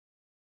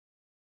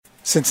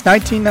Since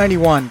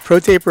 1991,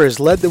 ProTaper has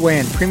led the way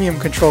in premium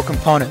control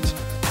components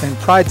and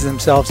prides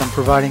themselves on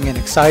providing an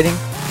exciting,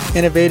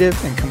 innovative,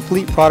 and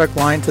complete product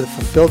line to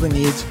fulfill the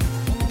needs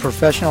of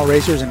professional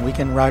racers and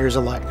weekend riders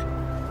alike.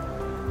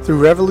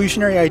 Through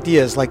revolutionary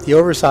ideas like the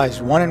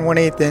oversized 1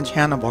 1/8 inch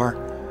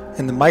handlebar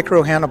and the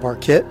micro handlebar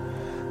kit,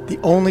 the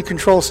only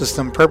control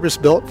system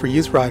purpose-built for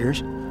youth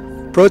riders,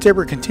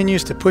 ProTaper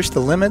continues to push the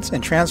limits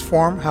and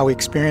transform how we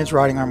experience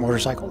riding our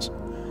motorcycles.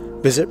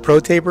 Visit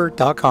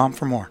ProTaper.com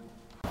for more.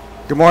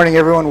 Good morning,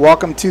 everyone.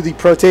 Welcome to the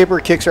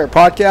ProTaper Kickstart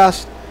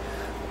Podcast.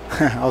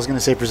 I was going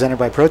to say presented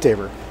by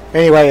ProTaper.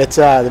 Anyway, it's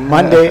the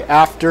Monday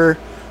after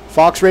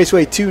Fox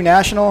Raceway 2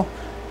 National,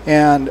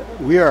 and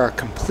we are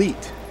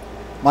complete.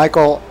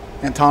 Michael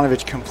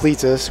Antonovich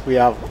completes us. We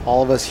have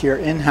all of us here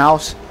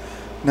in-house,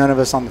 none of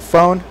us on the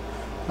phone.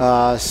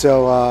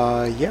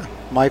 Yeah,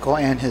 Michael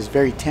and his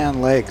very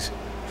tan legs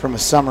from a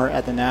summer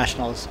at the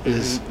Nationals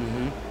is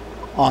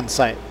on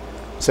site.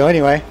 So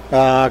anyway,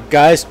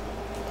 guys,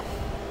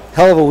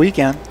 hell of a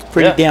weekend.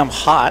 Pretty damn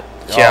hot.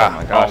 Yeah. Oh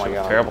my gosh, it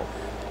was terrible.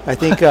 I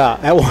think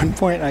at one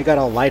point I got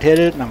all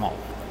lightheaded and I'm all,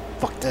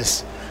 fuck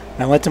this.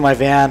 And I went to my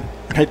van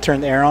and I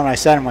turned the air on. I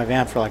sat in my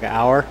van for like an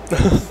hour.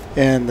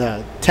 And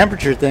the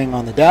temperature thing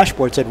on the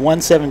dashboard said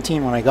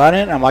 117 when I got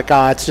in. I'm like,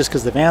 it's just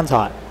because the van's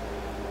hot.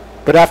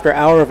 But after an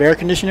hour of air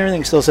conditioning,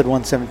 everything still said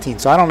 117.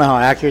 So I don't know how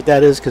accurate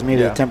that is because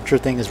maybe the temperature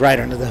thing is right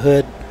under the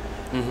hood.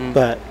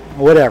 But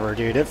whatever,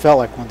 dude. It felt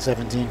like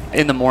 117.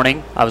 In the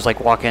morning, I was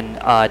like walking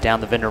down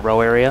the Vendor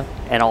Row area,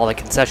 and all the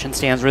concession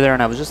stands were there,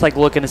 and I was just like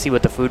looking to see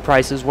what the food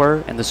prices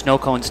were. And the snow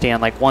cone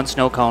stand, like one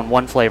snow cone,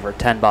 one flavor,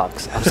 $10.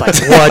 I was like,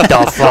 what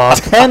the fuck?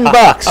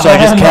 $10. So I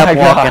just kept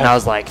walking. I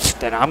was like,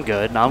 then I'm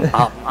good.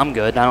 I'm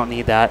good. I don't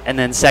need that. And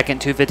then second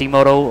 250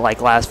 moto,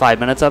 like last 5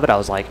 minutes of it, I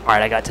was like, all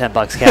right, I got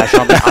 $10 cash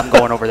on me. I'm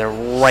going over there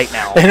right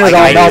now. And it was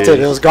all melted.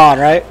 It was gone,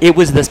 right? It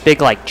was this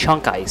big like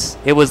chunk ice.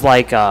 It was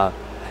like.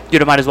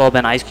 Dude, it might as well have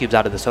been ice cubes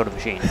out of the soda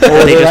machine.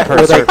 They just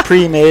were like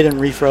pre-made and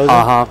refrozen?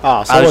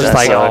 Oh, so I was just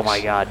like, oh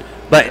my god.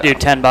 But dude,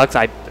 $10,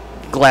 I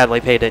gladly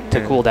paid it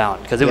to cool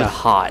down because it was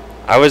hot.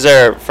 I was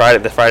there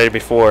the Friday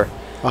before,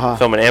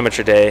 filming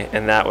Amateur Day,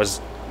 and that was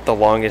the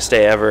longest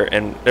day ever.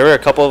 And there were a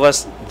couple of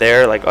us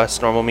there, like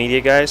us normal media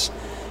guys,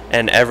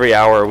 and every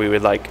hour we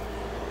would like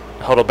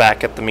huddle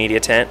back at the media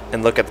tent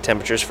and look at the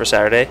temperatures for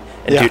Saturday.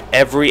 And dude,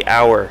 every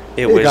hour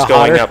it was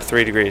going up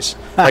 3 degrees.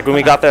 Like when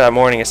we got there that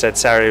morning, it said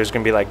Saturday was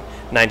going to be like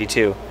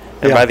 92.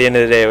 And by the end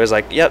of the day, it was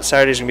like, yep,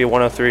 Saturday's going to be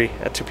 103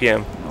 at 2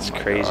 p.m. It's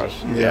crazy.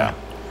 Gosh.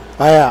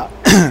 Yeah.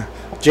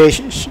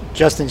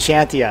 Justin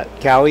Shanty at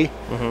Cowie,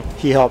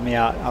 he helped me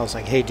out. I was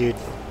like, hey, dude,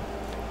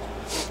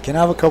 can I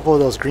have a couple of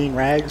those green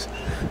rags?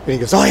 And he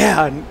goes, oh,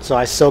 yeah. And so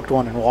I soaked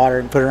one in water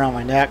and put it around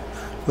my neck.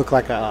 Looked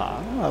like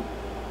a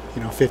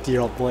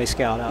 50-year-old Boy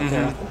Scout out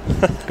there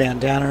with a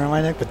bandana around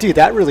my neck. But, dude,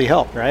 that really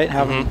helped, right?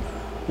 Having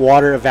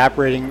water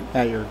evaporating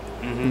at your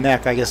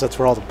neck, I guess that's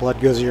where all the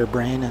blood goes to your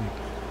brain, and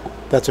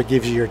that's what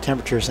gives you your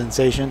temperature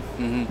sensation.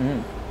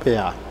 But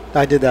yeah,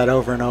 I did that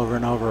over and over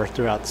and over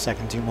throughout the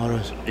second 2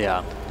 motos.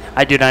 Yeah,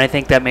 I did, and I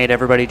think that made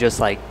everybody just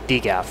like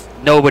decaf.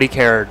 Nobody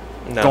cared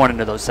going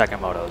into those second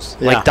motos.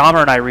 Yeah. Like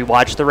Dahmer and I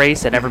rewatched the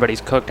race, and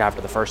everybody's cooked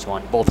after the first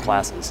one, both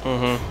classes.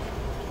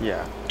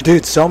 Yeah,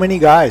 dude, so many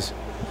guys.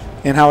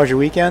 And how was your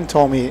weekend?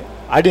 Told me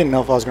I didn't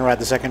know if I was gonna ride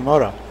the second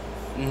moto.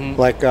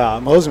 Like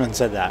Mosman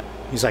said that.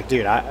 He's like,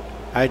 dude,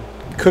 I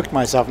cooked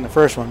myself in the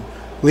first one,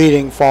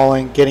 leading,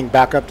 falling, getting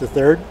back up to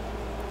third.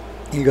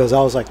 He goes,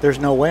 I was like, there's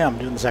no way I'm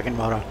doing the second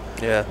moto.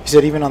 Yeah. He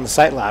said even on the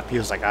sight lap, he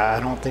was like, I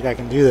don't think I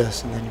can do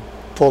this. And then he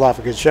pulled off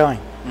a good showing.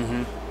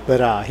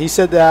 But he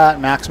said that.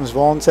 Maximus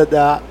Volan said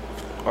that.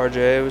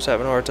 RJ was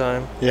having a hard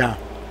time. Yeah.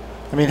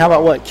 I mean, how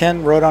about what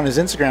Ken wrote on his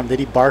Instagram? Did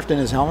he barfed in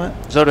his helmet?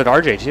 So did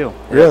RJ, too.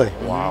 Really?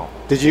 Wow.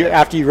 Did you,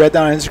 after you read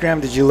that on Instagram,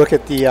 did you look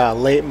at the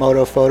late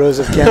moto photos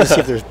of Ken to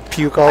see if there's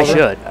puke all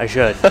over? I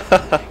should.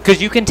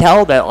 Because you can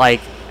tell that,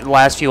 like, the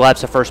last few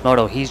laps of first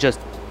moto, he's just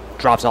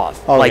drops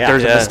off.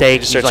 There's a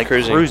mistake, he's like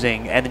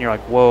cruising, and then you're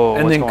like, whoa,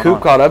 and then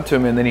Coop caught up to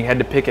him, and then he had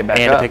to pick it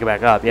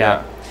back up.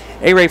 Yeah.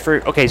 Hey, Ray,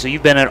 so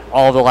you've been at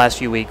all the last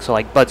few weeks, so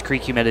like Budds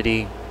Creek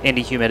humidity,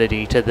 Indy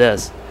humidity to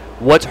this.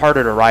 What's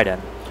harder to ride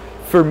in?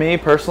 For me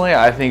personally,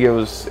 I think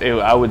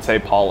I would say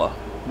Paula.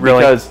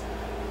 Really? Because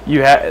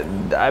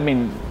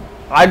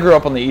I grew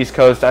up on the East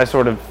Coast.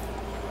 The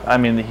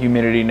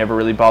humidity never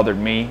really bothered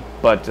me,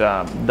 but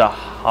the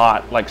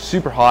hot, like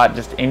super hot,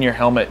 just in your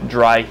helmet,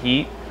 dry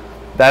heat,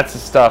 that's the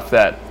stuff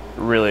that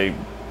really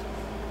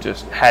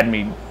just had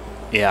me.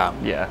 Yeah.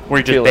 Were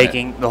you just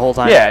baking the whole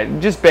time? Yeah,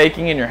 just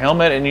baking in your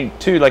helmet, and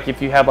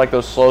if you have like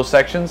those slow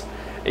sections,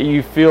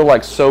 you feel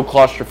like so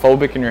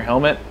claustrophobic in your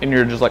helmet, and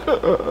you're just like, I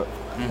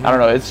don't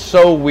know, it's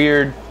so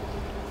weird,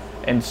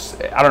 and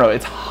I don't know,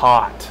 it's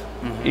hot,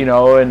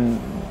 and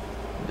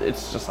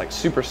it's just like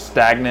super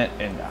stagnant,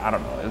 and I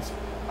don't know,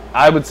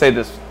 I would say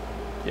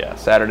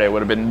Saturday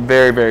would have been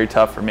very, very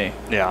tough for me.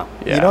 Yeah.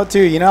 You know,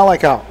 too,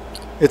 like how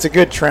it's a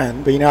good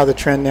trend, but how the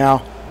trend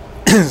now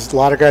is a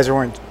lot of guys are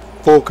wearing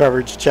full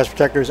coverage chest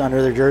protectors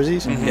under their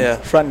jerseys,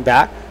 front and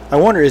back. I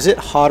wonder, is it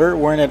hotter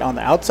wearing it on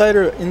the outside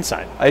or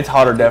inside? It's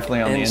hotter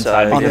definitely on the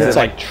inside On the because it inside.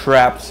 like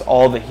traps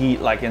all the heat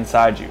like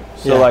inside you.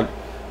 So Yeah. like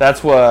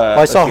that's what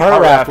I saw let's see,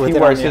 Heart Raft with he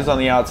it wears on the- his on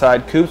the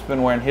outside. Coop's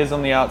been wearing his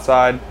on the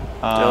outside.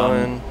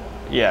 Dylan.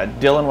 Yeah,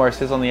 Dylan wears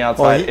his on the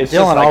outside. It's Dylan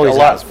just like always a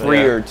lot has, but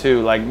freer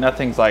too. Like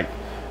nothing's like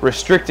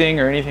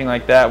restricting or anything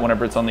like that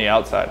whenever it's on the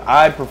outside.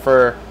 I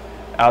prefer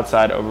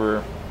outside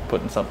over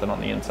putting something on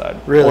the inside.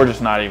 Really? Or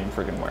just not even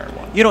freaking wearing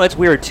one. You know, it's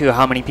weird too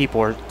how many people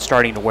are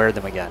starting to wear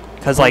them again.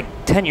 Because like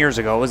 10 years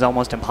ago, it was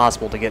almost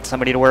impossible to get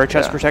somebody to wear a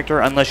chest Yeah. protector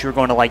unless you were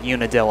going to like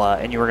Unadilla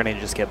and you were going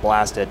to just get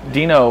blasted.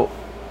 Dino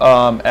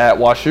at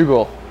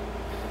Washougal,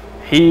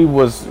 he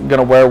was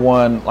gonna wear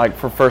one like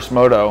for first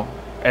moto,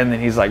 and then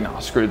he's like, "No,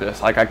 screw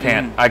this! Like I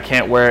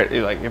can't wear it.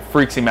 It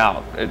freaks him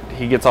out.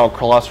 He gets all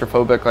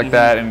claustrophobic like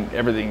that, and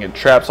everything. It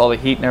traps all the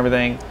heat and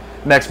everything."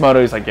 Next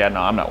moto, he's like, "Yeah,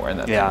 no, I'm not wearing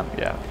that." Yeah. thing."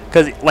 Yeah.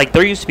 Because like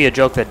there used to be a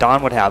joke that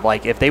Don would have,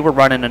 like if they were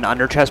running an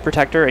under chest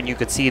protector and you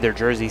could see their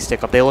jersey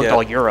stick up, they looked Yeah.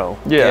 all Euro.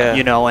 Yeah.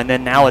 You know, and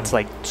then now it's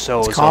like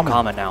so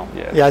common now.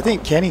 Yeah. Yeah, I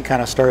think Kenny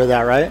kind of started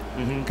that, right?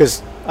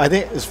 Because I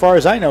think, as far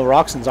as I know,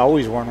 Roxon's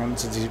always worn one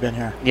since he's been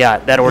here. Yeah,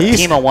 that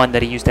He's- Ortima one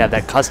that he used to have,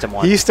 that custom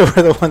one. He used to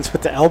wear the ones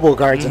with the elbow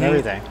guards and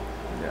everything.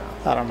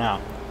 Yeah. I don't know.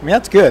 I mean,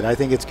 that's good. I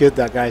think it's good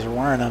that guys are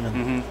wearing them and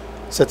Mhm.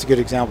 sets a good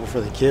example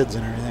for the kids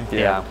and everything.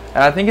 Yeah.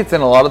 And I think it's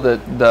in a lot of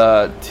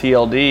the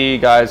TLD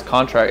guys'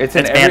 contract. It's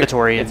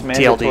mandatory It's in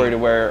mandatory TLD. to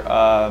wear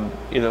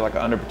either like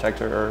an under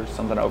protector or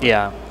something over.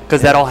 Yeah,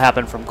 because that all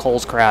happened from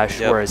Cole's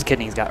crash, Yep. where his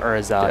kidneys got, or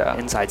his Yeah.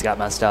 insides got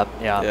messed up.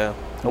 Yeah. Yeah.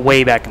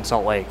 Way back in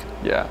Salt Lake.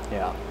 Yeah.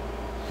 Yeah.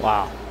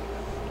 Wow.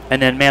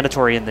 And then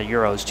mandatory in the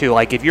Euros too.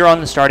 Like if you're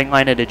on the starting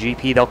line at a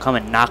GP, they'll come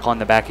and knock on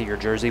the back of your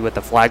jersey with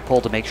the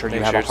flagpole to make sure you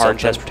Make have sure a it's hard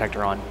something. chest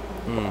protector on.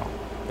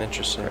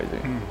 Interesting.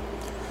 Crazy.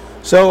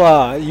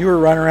 So you were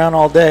running around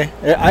all day.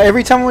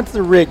 Every time I went to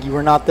the rig, you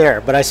were not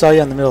there, but I saw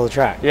you in the middle of the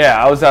track.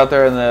 Yeah, I was out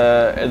there in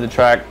the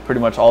track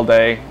pretty much all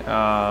day.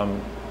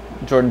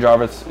 Jordan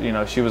Jarvis,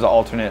 she was an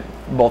alternate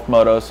both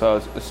motos,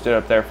 so I stood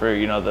up there for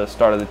the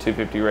start of the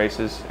 250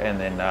 races, and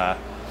then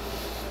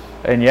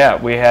and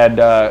yeah, we had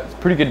a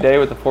pretty good day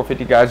with the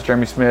 450 guys,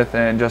 Jeremy Smith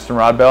and Justin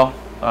Rodbell.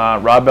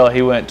 Rodbell,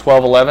 he went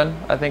 12-11,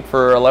 I think,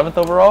 for 11th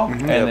overall,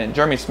 and then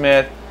Jeremy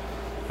Smith,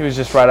 he was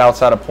just right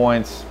outside of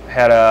points,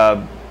 had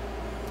a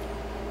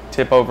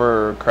tip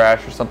over or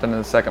crash or something in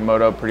the second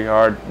moto pretty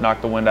hard,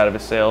 knocked the wind out of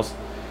his sails.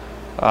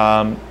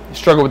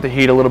 Struggled with the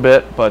heat a little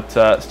bit, but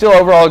still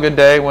overall a good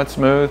day, went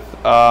smooth.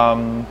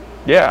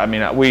 Yeah, I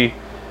mean,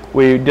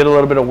 we did a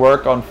little bit of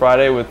work on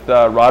Friday with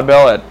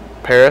Rodbell at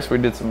Paris. We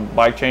did some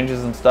bike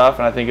changes and stuff,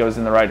 and I think it was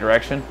in the right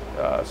direction.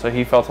 So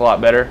he felt a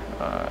lot better.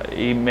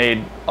 He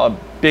made a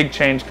big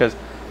change because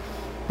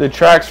the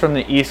tracks from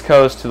the East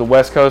Coast to the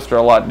West Coast are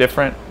a lot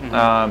different.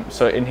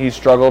 And he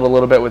struggled a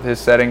little bit with his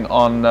setting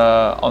on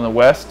the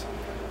West.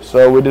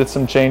 So we did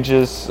some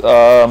changes,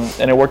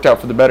 and it worked out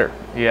for the better.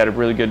 He had a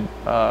really good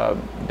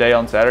day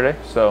on Saturday,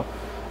 so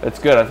it's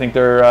good. I think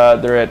they're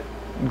at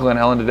Glen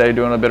Helen today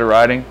doing a bit of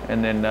riding,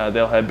 and then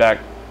they'll head back,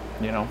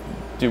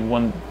 do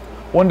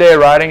one day of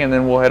riding, and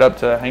then we'll head up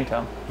to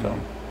Hangtown. So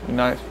be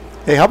nice.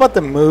 Hey, how about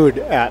the mood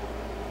at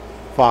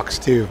Fox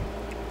 2?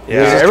 Yeah,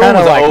 everyone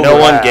was over no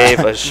one that. gave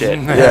a shit.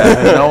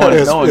 Yeah, no one It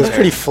was cared.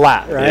 pretty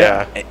flat, right?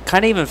 Yeah. It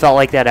kind of even felt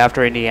like that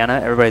after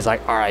Indiana. Everybody's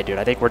like, all right, dude,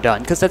 I think we're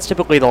done. Because that's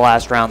typically the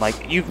last round.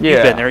 Like, you've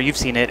been there. You've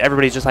seen it.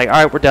 Everybody's just like, all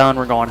right, we're done.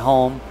 We're going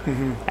home.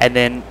 And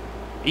then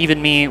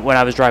even me, when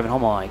I was driving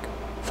home, I'm like,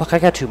 fuck, I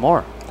got two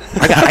more.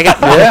 I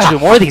got two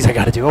more of these I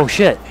got to do. Oh,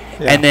 shit.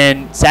 Yeah. And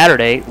then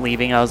Saturday,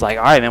 leaving, I was like,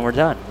 all right, man, we're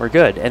done. We're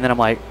good. And then I'm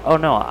like, oh,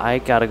 no, I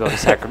got to go to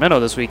Sacramento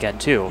this weekend,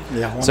 too.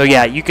 Yeah, one So, more.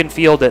 yeah, you can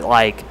feel that,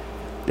 like,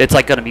 it's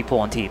like going to be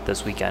pulling teeth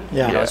this weekend.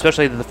 Yeah. You know, Yeah.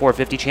 especially the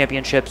 450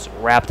 championships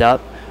wrapped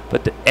up.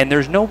 And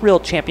there's no real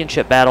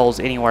championship battles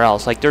anywhere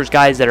else. Like there's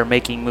guys that are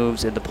making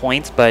moves in the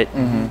points, but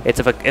it's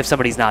if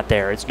somebody's not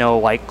there. It's no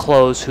like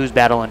close who's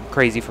battling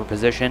crazy for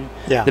position.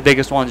 Yeah. The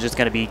biggest one's just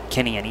going to be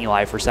Kenny and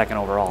Eli for second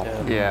overall.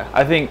 Yeah,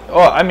 I think.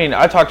 Oh, I mean,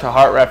 I talked to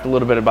Heart Raft a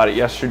little bit about it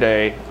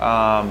yesterday,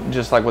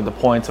 just like with the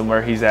points and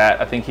where he's at.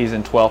 I think he's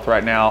in 12th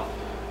right now.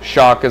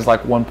 Shock is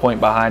like 1 point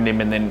behind him,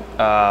 and then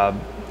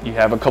you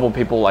have a couple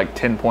people like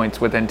 10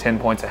 points within 10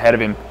 points ahead of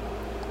him.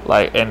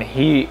 Like, and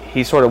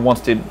he sort of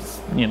wants to,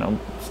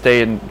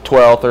 stay in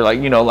 12th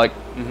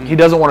or he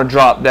doesn't want to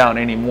drop down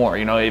anymore.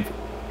 If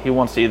he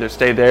wants to either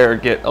stay there or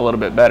get a little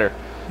bit better.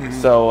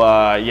 So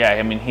yeah,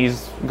 I mean,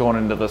 he's going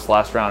into this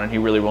last round and he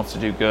really wants to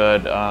do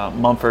good.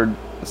 Mumford,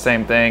 the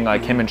same thing.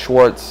 Like him and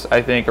Schwartz,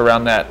 I think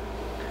around that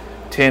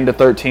 10 to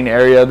 13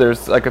 area.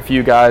 There's like a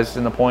few guys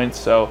in the points.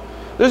 So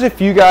there's a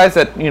few guys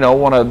that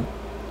want to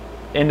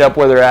end up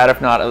where they're at,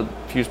 if not a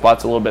few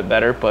spots a little bit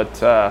better. But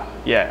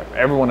yeah,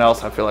 everyone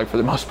else, I feel like for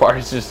the most part,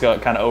 is just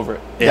kind of over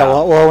it. Yeah,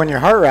 well, when you're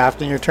heart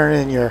rafting, you're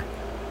turning in your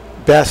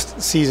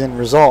best season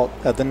result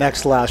at the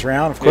next last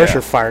round. Of course, Yeah.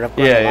 you're fired up.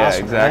 Going the Yeah,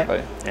 last one, right?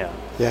 exactly. Yeah.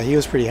 Yeah, he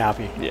was pretty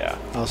happy. Yeah,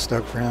 I was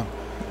stoked for him.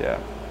 yeah.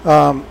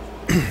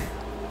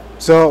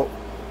 So,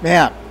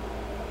 man,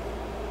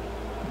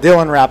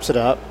 Dylan wraps it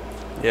up.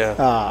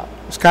 Yeah.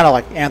 It's kind of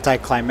like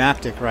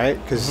anticlimactic,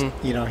 right? Because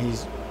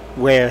he's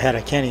way ahead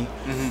of Kenny.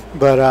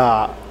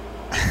 But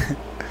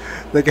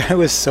the guy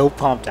was so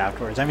pumped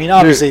afterwards. I mean,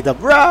 obviously the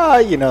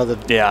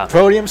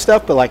podium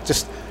stuff, but like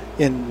just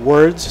in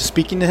words,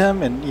 speaking to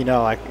him, and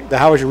like the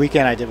 "How was your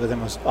weekend?" I did with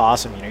him was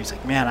awesome. He's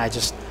like, man, I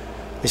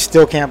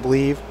still can't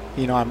believe,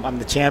 I'm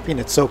the champion.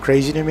 It's so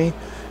crazy to me.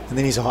 And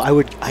then he's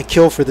all, I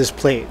kill for this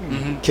plate,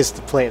 and kiss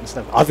the plate and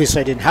stuff.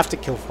 Obviously, I didn't have to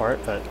kill for it,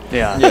 but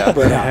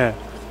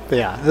but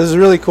yeah, this is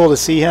really cool to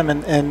see him,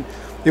 and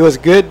it was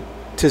good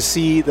to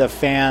see the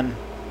fan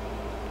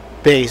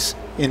base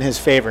in his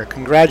favor,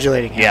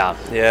 congratulating him.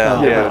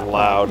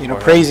 Loud.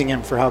 Praising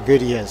him for how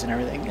good he is and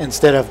everything,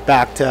 instead of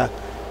back to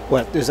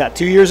what was that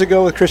 2 years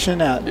ago with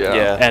Christian at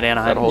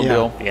Anaheim. That whole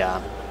deal.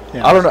 Yeah.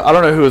 I don't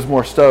know who was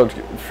more stoked,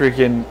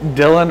 freaking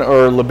Dylan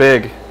or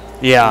LeBig.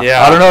 Yeah.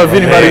 I don't know if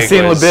anybody's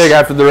seen LeBig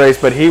after the race,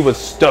 but he was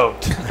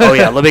stoked. Oh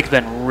yeah, LeBig's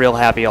been real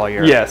happy all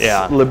year. Yes.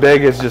 Yeah.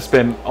 LeBig has just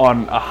been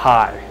on a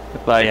high.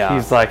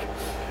 He's like,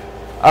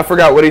 I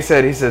forgot what he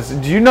said. He says,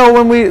 "Do you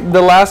know when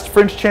the last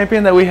French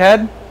champion that we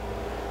had?"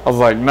 I was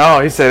like,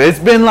 "No." He said, "It's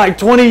been like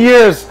 20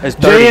 years." It's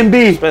 30. JMB.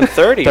 It's been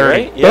 30,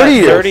 right? 30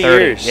 years. 30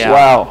 years. Yeah.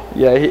 Wow.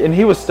 Yeah, and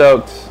he was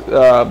stoked.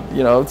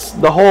 It's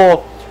the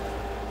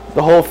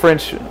whole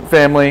French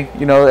family.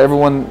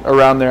 Everyone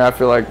around there, I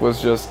feel like,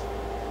 was just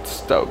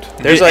stoked.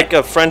 There's like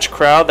a French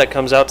crowd that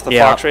comes out to the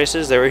Fox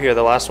races. They were here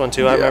the last one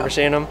too. I remember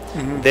seeing them.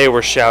 They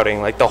were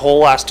shouting like the whole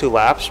last 2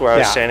 laps where I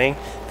was standing.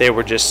 They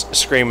were just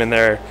screaming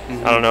their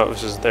I don't know if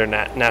it was their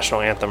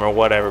national anthem or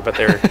whatever, but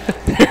they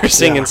were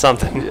singing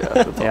something.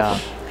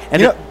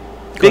 And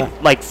big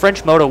like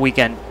French Moto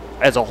weekend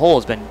as a whole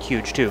has been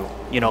huge too.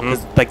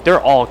 Because like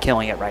they're all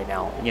killing it right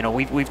now.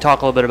 We've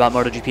talked a little bit about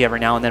MotoGP every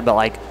now and then, but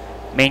like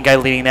main guy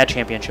leading that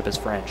championship is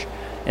French.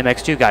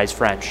 MX2 guy's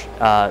French.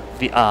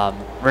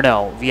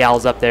 Renault,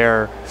 Vial's up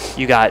there.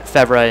 You got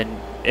Febvre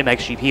and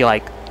MXGP.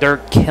 Like, they're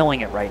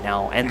killing it right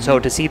now. And so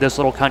to see this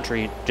little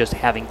country just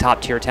having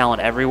top-tier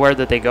talent everywhere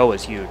that they go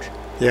is huge.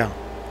 Yeah.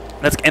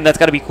 That's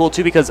got to be cool,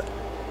 too, because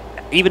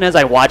even as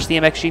I watch the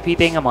MXGP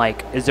thing, I'm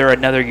like, is there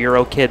another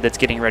Euro kid that's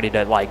getting ready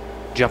to, like,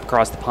 jump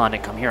across the pond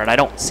and come here? And I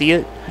don't see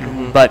it,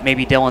 but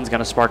maybe Dylan's going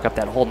to spark up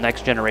that whole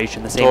next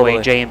generation the same way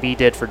JMB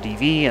did for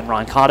DV and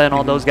Ron Cotta and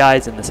all those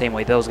guys, and the same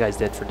way those guys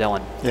did for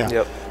Dylan. Yeah.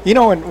 Yep.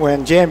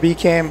 When JMB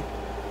came,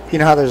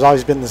 how there's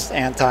always been this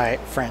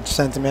anti-French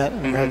sentiment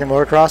in American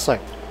motocross?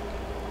 Like,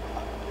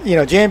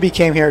 JMB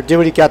came here, did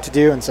what he got to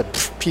do, and said,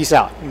 peace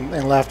out,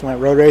 and left and went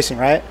road racing,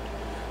 right?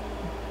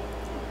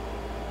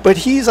 But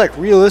he's, like,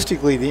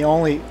 realistically the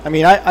only... I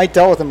mean, I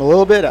dealt with him a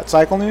little bit at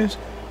Cycle News,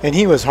 and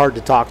he was hard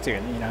to talk to,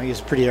 and, he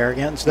was pretty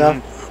arrogant and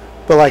stuff.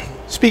 But, like,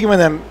 speaking with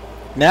him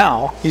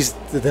now, he's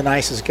the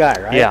nicest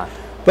guy, right? Yeah.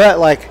 But,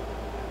 like,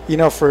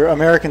 for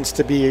Americans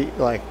to be,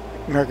 like,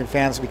 American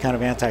fans to be kind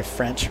of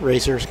anti-French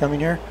racers coming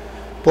here.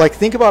 But, like,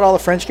 think about all the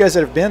French guys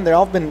that have been. They've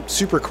all been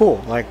super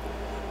cool. Like,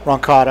 Ron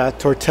Cotta,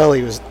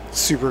 Tortelli was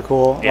super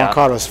cool. Yeah. Ron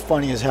Cotta was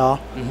funny as hell.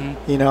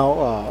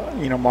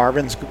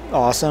 Marvin's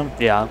awesome.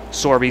 Yeah.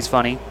 Sorby's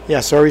funny.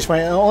 Yeah, Sorby's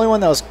funny. The only one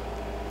that was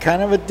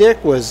kind of a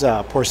dick was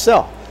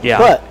Porcel. Yeah.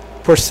 But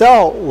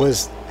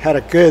Porcel had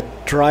a good,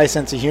 dry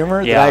sense of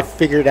humor that I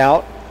figured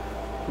out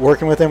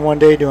working with him one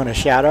day doing a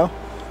shadow.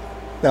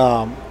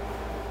 But,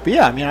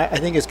 yeah, I mean, I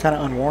think it's kind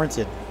of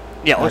unwarranted.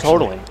 Yeah, well,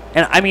 totally.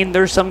 And, I mean,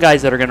 there's some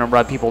guys that are going to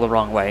rub people the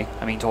wrong way.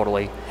 I mean,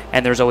 totally.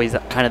 And there's always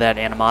kind of that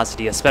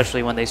animosity,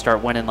 especially when they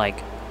start winning,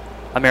 like,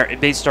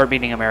 they start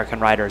beating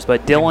American riders.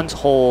 But Dylan's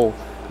whole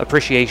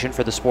appreciation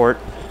for the sport,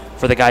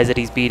 for the guys that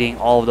he's beating,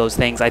 all of those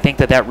things, I think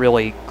that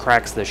really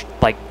cracks the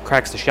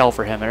shell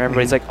for him. And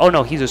everybody's like, oh,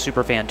 no, he's a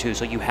super fan, too,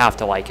 so you have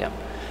to like him.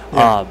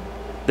 Yeah.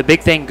 The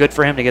big thing, good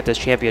for him to get this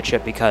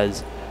championship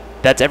because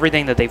that's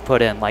everything that they've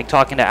put in. Like,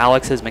 talking to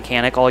Alex, his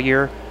mechanic, all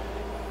year,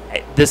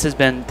 this has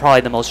been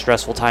probably the most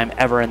stressful time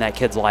ever in that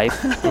kid's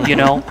life.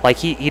 Like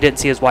he didn't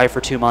see his wife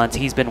for 2 months.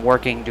 He's been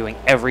working, doing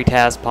every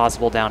task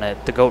possible down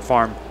at the goat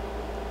farm.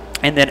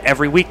 And then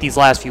every week, these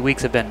last few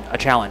weeks have been a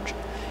challenge.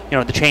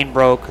 The chain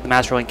broke, the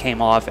master link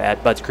came off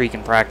at Budds Creek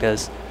in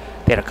practice.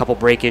 They had a couple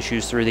brake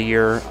issues through the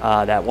year.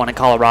 That one in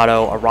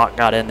Colorado, a rock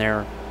got in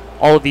there.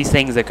 All of these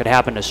things that could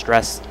happen to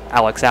stress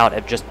Alex out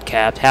have just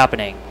kept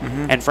happening.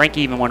 And Frankie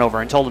even went over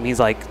and told him, he's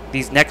like,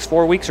 these next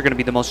 4 weeks are going to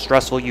be the most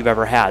stressful you've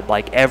ever had.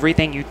 Like,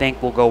 everything you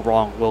think will go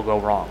wrong will go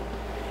wrong.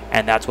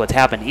 And that's what's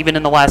happened. Even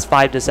in the last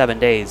 5 to 7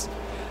 days,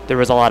 there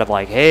was a lot of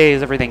like, hey,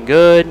 is everything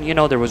good?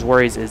 There was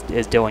worries, is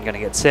Dylan going to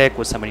get sick?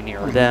 Was somebody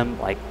near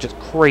them? Like, just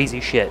crazy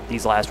shit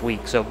these last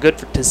weeks. So good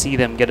to see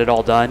them get it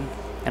all done.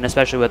 And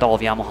especially with all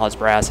of Yamaha's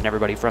brass and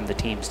everybody from the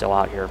team still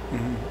out here.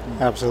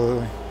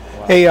 Absolutely.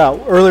 Wow. Hey,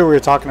 earlier we were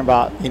talking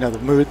about, the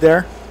mood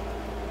there.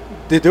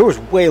 There was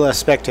way less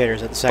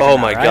spectators at the second round.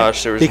 Oh my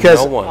gosh, there was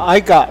because no one.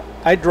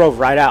 I drove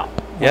right out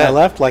when I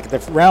left. Like the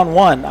round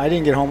one, I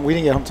didn't get home. We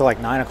didn't get home till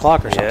like 9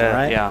 o'clock or something,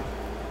 right? Yeah.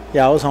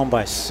 Yeah, I was home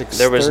by 6:30.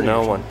 There was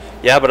no one.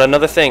 Yeah, but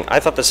another thing, I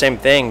thought the same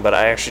thing, but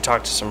I actually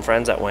talked to some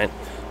friends that went.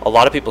 A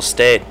lot of people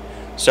stayed.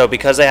 So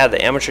because they had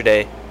the amateur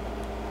day,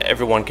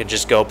 everyone could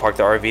just go park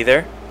the RV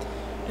there.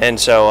 And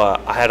so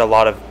I had a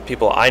lot of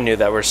people I knew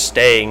that were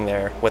staying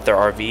there with their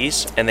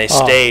RVs, and they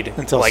stayed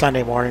until like,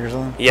 Sunday morning or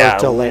something. Yeah, or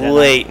till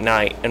late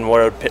night, and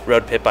rode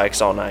pit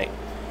bikes all night.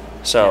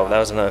 So that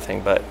was another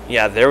thing. But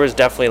yeah, there was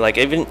definitely like,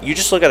 even you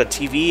just look at a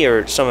TV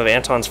or some of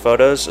Anton's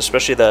photos,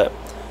 especially the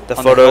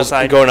photos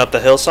going up the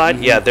hillside.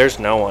 Yeah, there's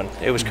no one.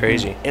 It was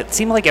crazy. It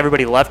seemed like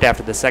everybody left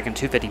after the second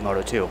 250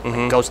 moto too,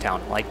 like Ghost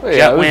Town, like Yeah,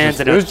 jet winds,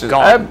 and it was just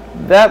gone.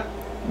 that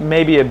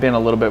maybe had been a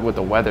little bit with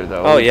the weather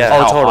though. Oh yeah,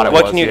 How hot it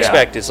What was, can you yeah.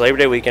 expect? It's Labor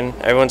Day weekend.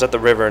 Everyone's at the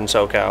river in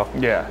SoCal.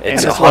 Yeah,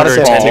 It's And it's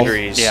 110 waterfalls.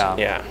 degrees.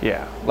 Yeah.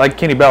 Yeah, like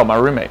Kenny Bell, my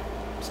roommate,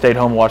 stayed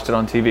home, watched it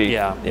on TV.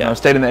 Yeah. You know,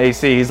 stayed in the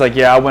AC. He's like,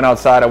 yeah, I went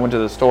outside, I went to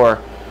the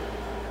store,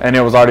 and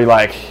it was already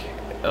like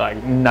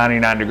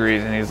 99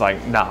 degrees, and he's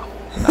like, nah,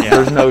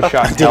 there's no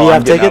shot. in Did hell he I'm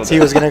have getting out tickets? of He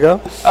was this. gonna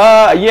go.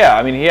 Yeah,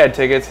 I mean, he had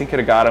tickets. He could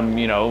have got them,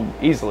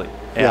 easily.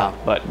 Yeah.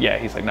 But yeah,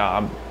 he's like, nah,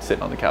 I'm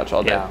sitting on the couch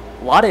all day. Yeah,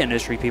 a lot of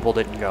industry people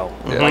didn't go.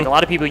 Like a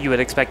lot of people you would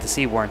expect to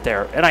see weren't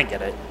there, and I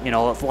get it. The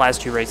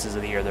last 2 races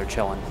of the year they're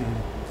chilling.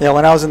 Yeah,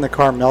 when I was in the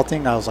car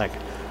melting, I was like,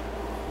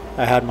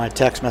 I had my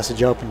text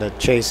message open to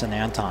Chase and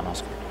Anton. I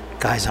was like,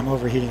 guys, I'm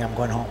overheating. I'm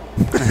going home.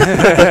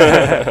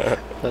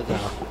 But,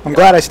 I'm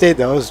glad I stayed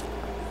though. This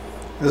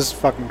is a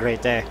fucking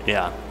great day.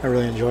 Yeah, I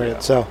really enjoyed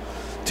it. So,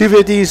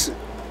 250s,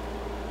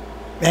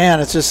 man,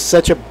 it's just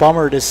such a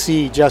bummer to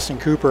see Justin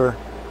Cooper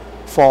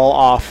fall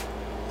off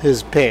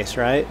his pace,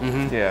 right?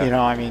 Yeah.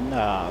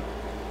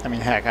 I mean,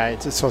 heck,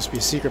 it's supposed to be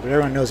a secret, but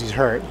everyone knows he's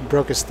hurt. He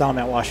broke his thumb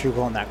at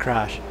Washougal in that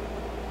crash.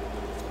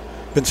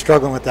 Been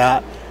struggling with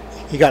that.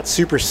 He got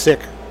super sick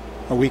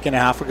a week and a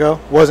half ago.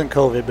 Wasn't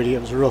COVID, but he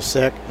was real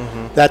sick.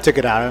 That took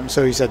it out of him.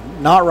 So he said,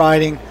 not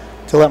riding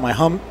to let my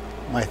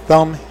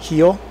thumb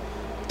heal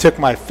took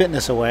my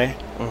fitness away,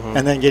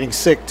 and then getting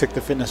sick took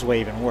the fitness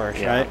away even worse,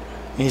 right?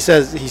 And he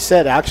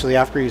said actually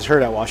after he was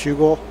hurt at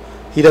Washougal,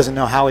 he doesn't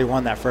know how he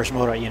won that first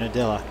moto at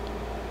Unadilla.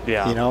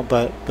 yeah.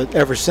 But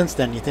ever since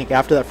then, you think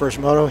after that first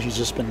moto, he's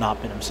just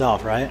not been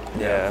himself, right?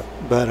 Yeah.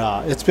 But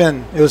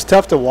it was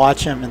tough to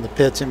watch him in the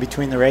pits in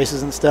between the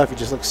races and stuff. He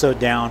just looked so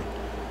down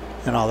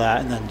and all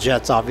that. And then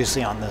Jet's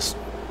obviously on this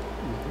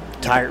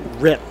tire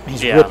rip.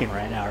 He's ripping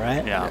right now,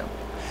 right? Yeah.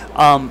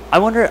 I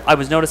wonder. I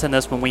was noticing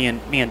this when me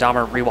and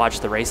Dahmer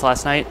rewatched the race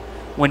last night.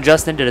 When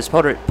Justin did his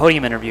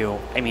podium interview,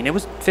 I mean, it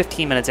was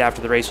 15 minutes after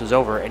the race was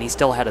over, and he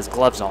still had his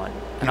gloves on.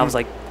 And I was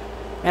like,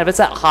 man, if it's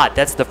that hot,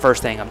 that's the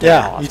first thing I'm taking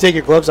Yeah, off. you take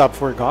your gloves off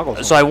before your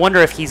goggles. So I wonder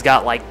if he's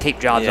got like tape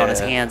jobs on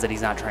his Yeah. hands that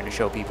he's not trying to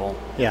show people.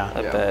 Yeah.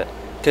 I bet.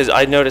 Because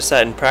I noticed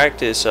that in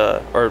practice,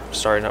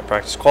 not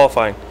practice,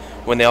 qualifying,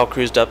 when they all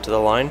cruised up to the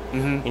line,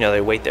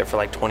 they wait there for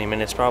like 20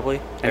 minutes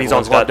probably. And he's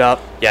all gloved up.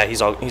 Yeah, he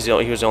was the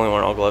only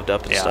one all gloved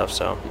up and stuff.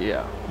 So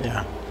Yeah.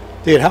 Yeah.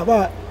 Dude, how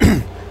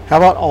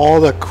about all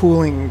the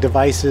cooling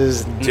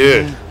devices and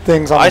dude,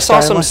 things on I the saw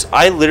sideline?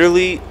 I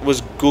literally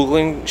was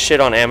Googling shit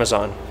on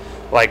Amazon,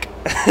 like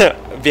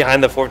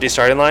behind the 450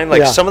 starting line.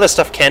 Like some of the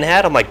stuff Ken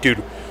had, I'm like, dude,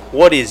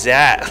 what is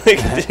that? Like,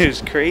 dude, it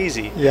was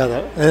crazy. Yeah,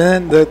 and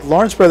then the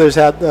Lawrence brothers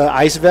had the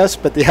ice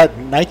vest, but they had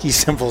Nike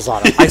symbols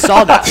on them. I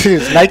saw that. Dude,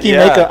 does Nike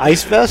make an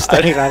ice vest?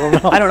 I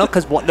don't know. I don't know,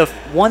 because the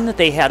one that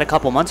they had a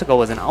couple months ago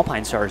was an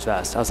Alpine Stars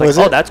vest. I was like, Was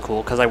it? that's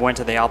cool, because I went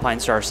to the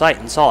Alpine Stars site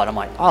and saw it. I'm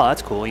like, oh,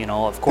 that's cool.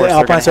 Of course. The they're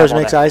Alpine gonna Stars have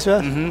all makes that. ice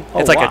vest? Mm-hmm. Oh,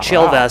 It's like wow. a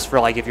chill Wow. vest for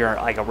like if you're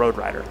like a road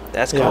rider.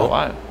 That's Yeah. cool.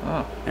 Wow.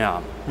 Oh.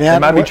 Yeah. They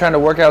Man, might be what- trying to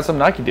work out some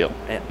Nike deal.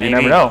 Yeah, You maybe.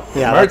 never know.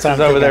 Yeah, Mertz that's what is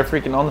I'm over there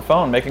thinking. freaking on the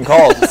phone making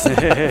calls.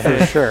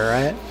 for sure,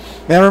 right?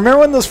 Man, remember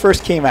when those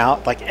first came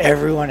out? Like,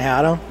 everyone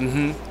had them?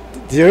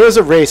 Mm-hmm. There was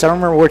a race. I don't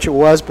remember which it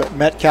was, but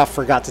Metcalf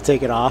forgot to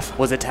take it off.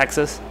 Was it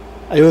Texas?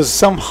 It was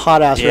some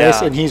hot-ass Yeah.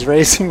 race, and he's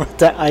racing with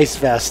that ice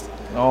vest.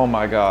 Oh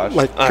my gosh.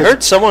 Like, I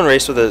heard someone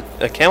race with a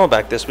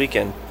Camelback this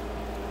weekend.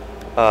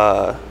 In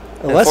the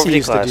Alessi 450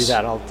 used to do class.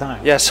 that all the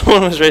time. Yeah,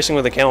 someone was racing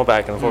with a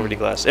Camelback in the 450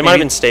 class. It might have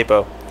been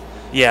Stapo.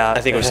 Yeah.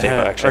 I think it was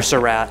Stapo, actually. Or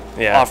Surratt.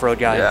 Yeah. Off-road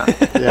guy.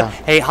 yeah. Yeah.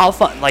 Hey, how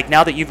fun, like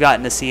now that you've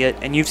gotten to see it,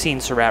 and you've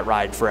seen Surratt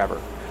ride forever,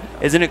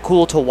 isn't it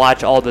cool to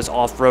watch all this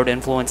off-road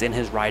influence in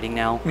his riding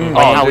now? Mm.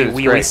 Like Oh, how dude, he it's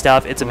wheelie great.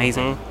 stuff, it's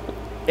amazing.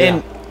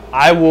 And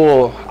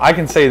I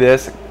can say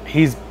this,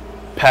 he's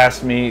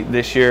passed me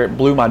this year,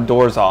 blew my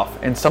doors off.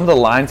 And some of the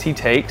lines he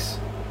takes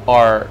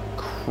are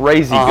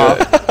crazy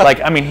good.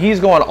 Like, I mean, he's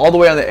going all the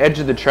way on the edge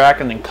of the track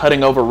and then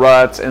cutting over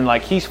ruts. And,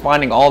 like, he's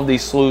finding all of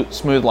these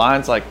smooth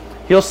lines. Like,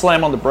 he'll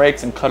slam on the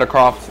brakes and cut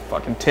across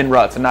fucking 10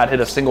 ruts and not hit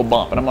a single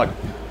bump. And I'm like,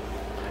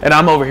 and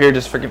I'm over here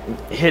just freaking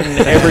hitting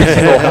every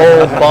single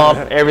hole,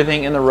 bump,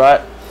 everything in the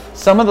rut.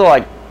 Some of the,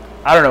 like,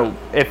 I don't know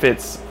if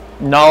it's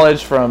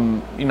knowledge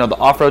from, the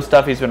off-road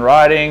stuff he's been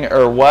riding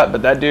or what,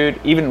 but that dude,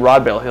 even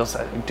Rod Bell, he'll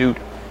say, dude,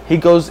 he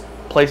goes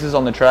places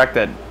on the track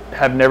that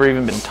have never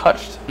even been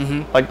touched,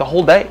 like the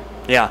whole day.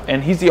 Yeah.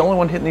 And he's the only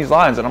one hitting these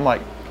lines, and I'm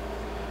like,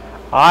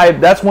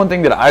 that's one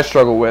thing that I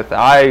struggle with.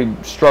 I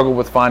struggle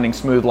with finding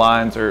smooth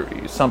lines or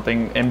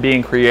something and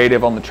being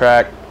creative on the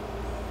track.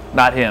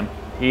 Not him.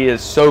 He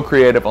is so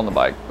creative on the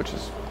bike,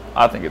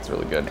 I think it's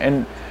really good.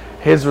 And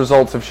his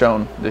results have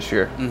shown this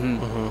year.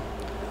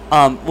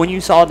 When you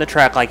saw the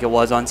track like it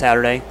was on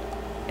Saturday,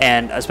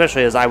 and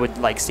especially as I would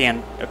like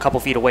stand a couple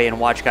feet away and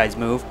watch guys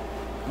move.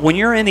 When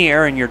you're in the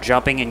air and you're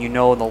jumping and you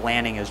know the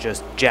landing is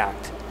just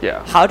jacked,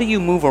 Yeah. how do you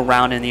move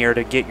around in the air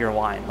to get your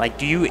line? Like,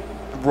 do you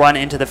run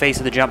into the face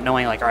of the jump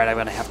knowing, like, all right, I'm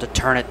going to have to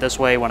turn it this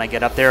way when I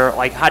get up there?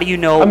 Like, how do you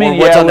know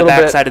what's on the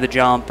backside of the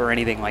jump or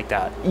anything like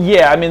that?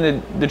 Yeah, I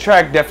mean, the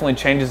track definitely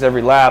changes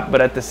every lap,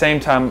 but at the same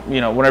time,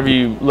 you know, whenever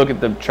you look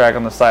at the track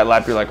on the side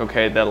lap, you're like,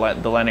 okay, the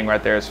landing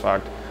right there is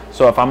fucked.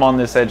 So if I'm on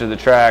this edge of the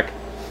track,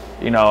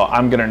 you know,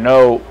 I'm going to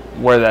know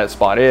where that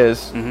spot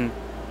is.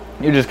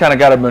 Mm-hmm. You just kind of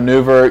got to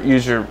maneuver,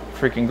 use your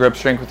freaking grip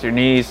strength with your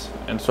knees,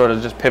 and sort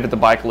of just pivot the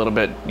bike a little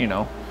bit, you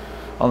know,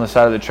 on the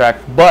side of the track.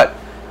 But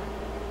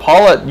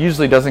Paula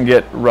usually doesn't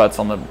get ruts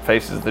on the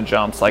faces of the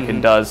jumps like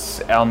it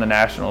does on the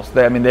nationals.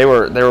 They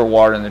were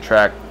watering the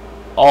track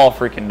all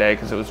freaking day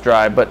because it was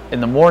dry. But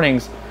in the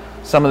mornings,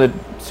 some of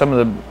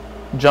the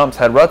jumps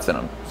had ruts in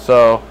them.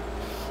 So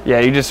yeah,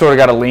 you just sort of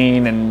got to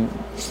lean and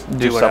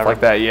do stuff like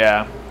that.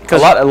 Yeah,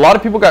 because a lot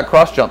of people got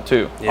cross jump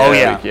too. Yeah. Oh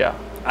yeah, yeah.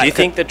 Do you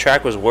think the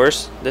track was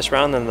worse this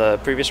round than the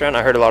previous round?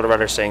 I heard a lot of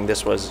riders saying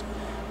this was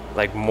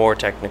like more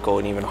technical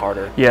and even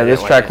harder. Yeah,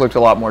 this track looked a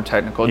lot more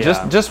technical.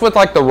 Yeah. Just with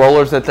like the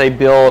rollers that they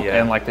built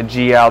and like the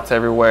G outs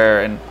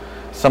everywhere and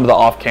some of the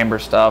off camber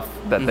stuff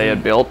that they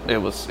had built, it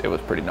was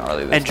pretty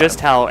gnarly. And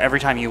just how every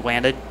time you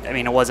landed, I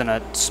mean, it wasn't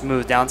a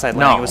smooth downside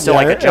landing. It was still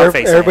like a jump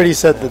face. Everybody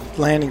said the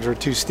landings were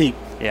too steep.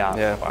 Yeah.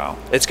 Yeah. Wow.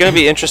 It's going to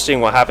be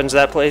interesting what happens to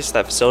that place,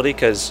 that facility,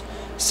 because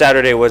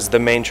Saturday was the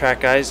main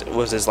track, guys. It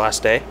was his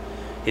last day.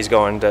 He's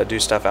going to do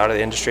stuff out of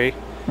the industry.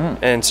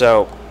 And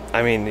so,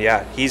 I mean,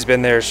 yeah, he's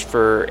been there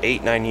for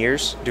 8-9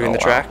 years doing the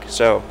track.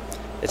 So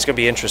it's going to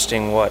be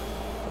interesting what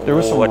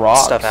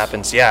stuff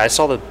happens. Yeah, I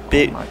saw the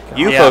big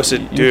you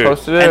posted, dude. You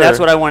posted it, and that's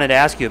what I wanted to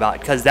ask you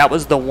about, because that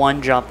was the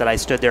one jump that I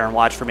stood there and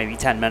watched for maybe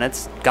 10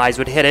 minutes. Guys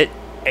would hit it,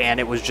 and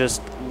it was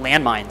just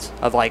landmines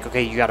of like,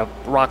 okay, you got to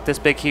rock this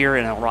big here,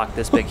 and it'll rock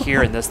this big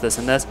here, and this,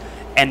 and this.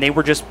 And they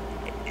were just,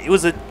 it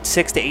was a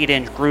 6 to 8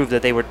 inch groove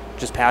that they would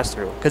just pass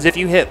through. Because if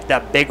you hit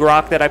that big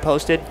rock that I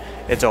posted,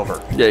 it's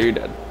over. Yeah, you're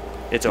dead.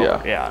 It's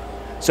over, yeah.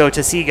 So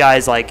to see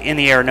guys like in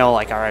the air know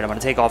like, all right, I'm going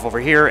to take off over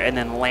here and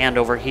then land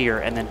over here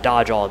and then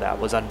dodge all of that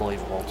was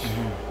unbelievable.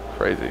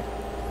 Crazy.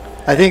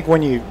 I think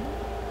when you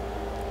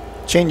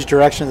change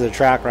direction of the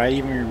track, right,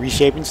 even when you're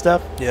reshaping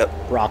stuff,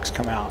 rocks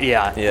come out.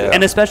 Yeah.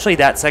 And especially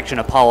that section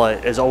of Paula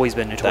has always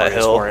been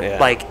notorious for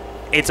it. Like,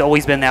 it's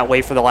always been that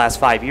way for the last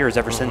 5 years,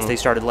 ever since they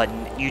started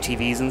letting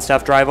UTVs and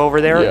stuff drive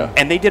over there. Yeah.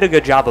 And they did a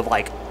good job of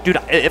like, dude,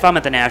 if I'm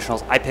at the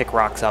Nationals, I pick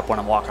rocks up when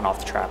I'm walking off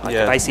the track. Like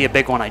if I see a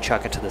big one, I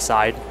chuck it to the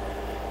side.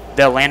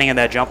 The landing of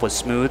that jump was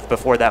smooth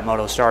before that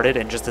moto started,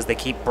 and just as they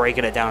keep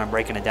breaking it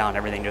down,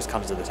 everything just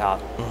comes to the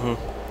top.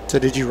 So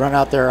did you run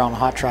out there on a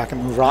hot track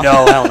and move rock?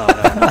 No, hell no.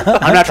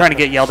 I'm not trying to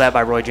get yelled at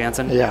by Roy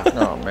Jansen. Yeah.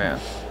 Oh man,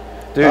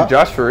 dude,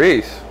 Josh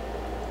Faris.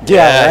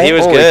 Yeah, right? he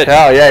was Holy good.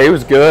 cow, yeah, he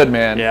was good,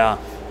 man. Yeah.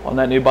 On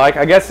that new bike,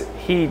 I guess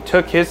he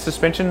took his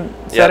suspension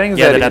settings.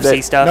 Yeah, that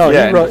FC stuff.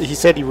 No, he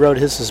said he rode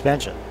his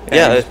suspension.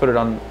 Yeah, he just put it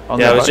on.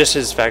 Yeah, it was just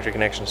his factory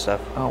connection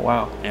stuff. Oh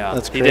wow. Yeah,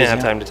 that's he crazy. didn't have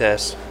time to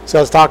test. So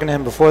I was talking to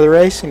him before the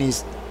race, and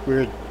we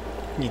were,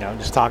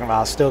 just talking about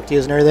how stoked he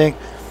is and everything.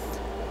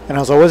 And I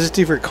was like, "What does this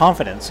do for your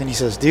confidence?" And he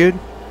says, "Dude,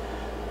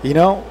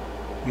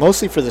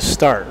 mostly for the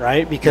start,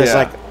 right? Because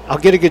like I'll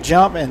get a good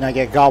jump and I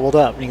get gobbled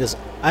up." And he goes,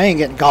 "I ain't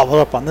getting gobbled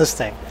up on this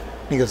thing."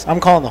 And he goes, "I'm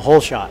calling the whole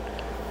shot."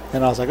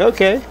 And I was like,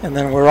 "Okay." And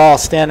then we're all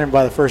standing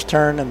by the first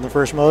turn and the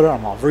first moto.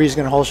 I'm all, "Vree's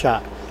gonna whole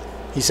shot."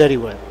 He said he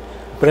would,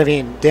 but I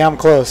mean, damn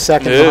close,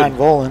 second behind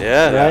Volan,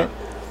 right? Yeah.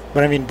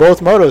 But I mean,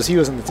 both motos, he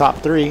was in the top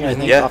 3, I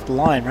think, off the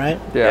line, right?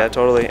 Yeah,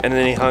 totally. And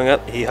then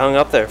he hung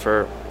up there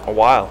for a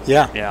while.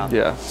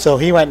 Yeah. So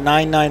he went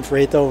 9.9 for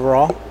 8th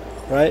overall,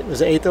 right? Was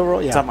it 8th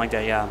overall? Yeah. Something like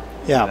that, yeah.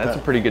 Yeah, that's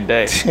a pretty good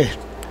day.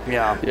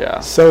 Yeah.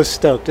 So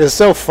stoked. It's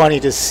so funny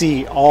to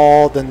see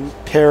all the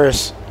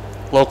Paris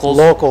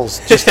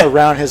locals just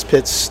around his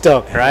pit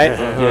stoked, right?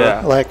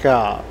 Yeah.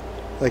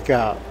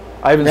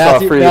 I even saw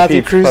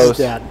Matthew Cruz's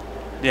dad.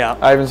 Yeah.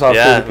 I even saw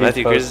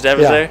Matthew Cruz's dad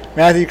was there.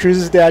 Matthew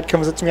Cruz's dad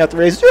comes up to me after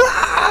the race.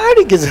 And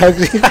he gets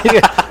hugs.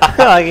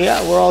 Like,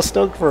 yeah, we're all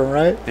stoked for him,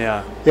 right?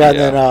 Yeah. Yeah, and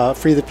then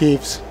Free the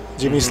Peeps.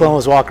 Jimmy Sloan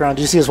was walking around.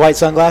 Did you see his white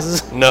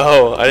sunglasses?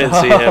 No, I didn't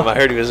see him. I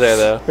heard he was there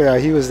though. Yeah,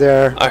 he was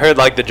there. I heard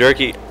the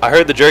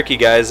jerky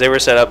guys. They were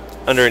set up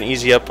under an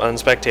easy up on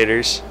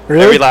spectators.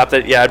 Really? Every lap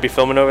I'd be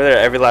filming over there.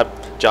 Every lap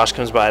Josh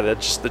comes by,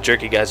 the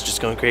jerky guys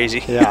just going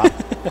crazy. Yeah,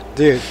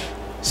 dude.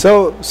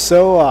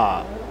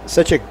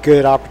 Such a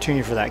good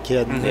opportunity for that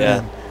kid.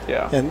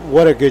 And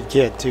what a good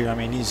kid too. I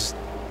mean, he's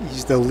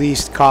the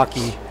least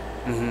cocky.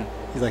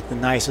 He's like the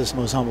nicest,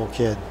 most humble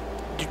kid.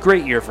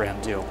 Great year for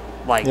him too.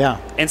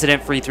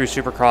 Incident free through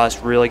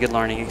Supercross, really good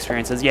learning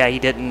experiences. Yeah, he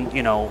didn't,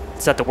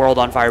 set the world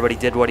on fire, but he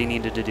did what he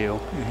needed to do.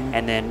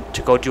 And then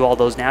to go do all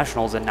those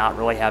nationals and not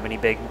really have any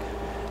big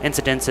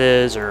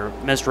incidences or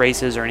missed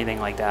races or anything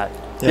like that.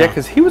 Yeah,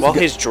 because he was. While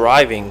he's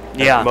driving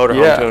the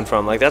motorhome to and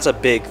from, that's a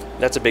big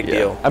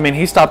deal. I mean,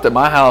 he stopped at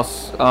my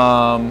house.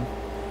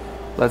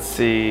 Let's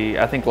see.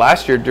 I think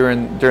last year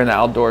during the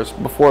outdoors,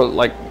 before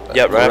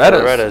Yep, right after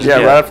Loretta's. Yeah,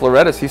 right after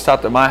Loretta's. He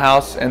stopped at my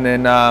house, and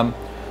then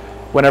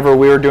whenever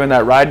we were doing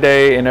that ride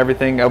day and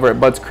everything over at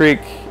Budds Creek,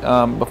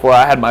 before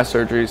I had my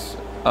surgeries,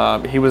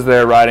 he was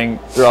there riding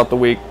throughout the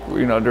week,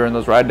 during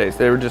those ride days.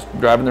 They were just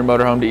driving their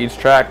motorhome to each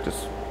track,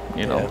 just,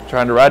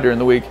 trying to ride during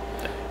the week,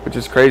 which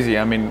is crazy.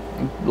 I mean,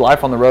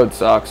 life on the road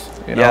sucks,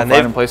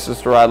 finding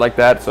places to ride like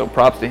that. So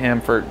props to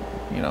him for,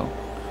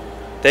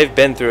 They've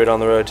been through it on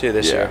the road, too,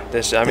 this year.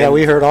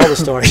 We heard all the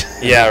stories.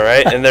 Yeah,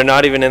 right? And they're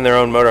not even in their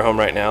own motorhome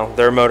right now.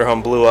 Their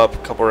motorhome blew up a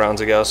couple rounds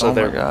ago, so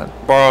they're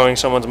borrowing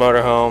someone's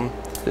motorhome.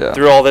 Yeah.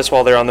 Through all this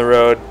while they're on the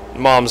road.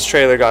 Mom's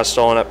trailer got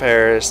stolen at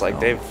Paris. Like,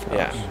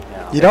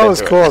 You know what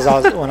was cool is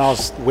when I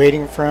was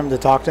waiting for him to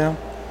talk to him,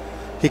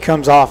 he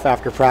comes off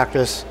after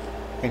practice,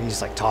 and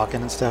he's, like, talking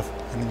and stuff.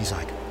 And then he's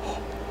like,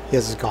 he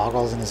has his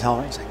goggles and his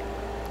helmet. He's like,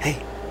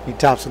 hey, he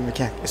taps on the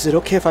mechanic. Is it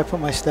okay if I put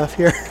my stuff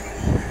here?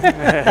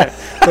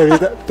 So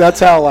that's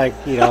how,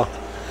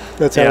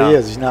 that's how he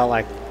is. He's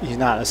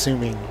not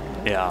assuming.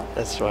 Yeah,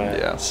 that's right.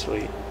 Yeah,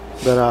 sweet.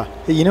 But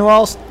you know what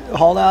else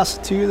hauled ass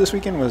to this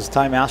weekend was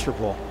Ty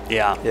Masterpool.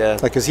 Yeah.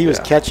 Like, because he was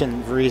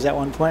catching Vreese at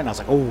one point, and I was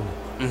like, oh.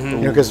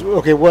 Because,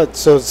 what?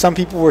 So some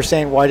people were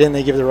saying, why didn't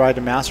they give the ride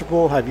to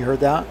Masterpool? Have you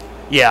heard that?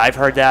 Yeah, I've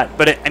heard that.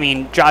 But,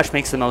 Josh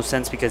makes the most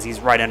sense because he's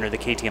right under the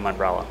KTM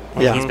umbrella.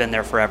 Yeah. He's been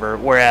there forever,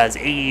 whereas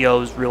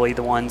AEO's really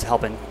the ones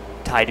helping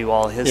Ty do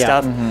all his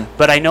stuff.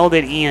 But I know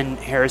that Ian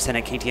Harrison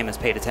at KTM has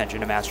paid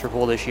attention to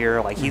Masterpool this year.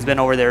 Like, he's been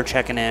over there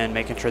checking in,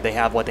 making sure they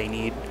have what they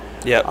need.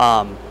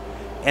 Yeah.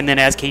 And then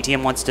as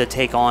KTM wants to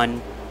take on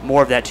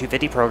more of that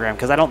 250 program,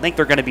 because I don't think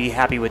they're going to be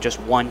happy with just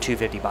one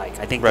 250 bike.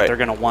 I think that they're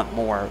going to want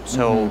more.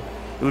 So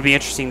it would be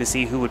interesting to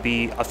see who would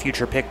be a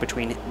future pick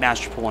between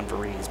Masterpool and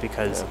Vreese,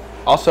 because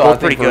also I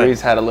think Vreese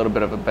had a little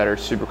bit of a better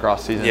Supercross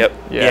season. Yep.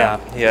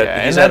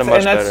 Yeah. He's had a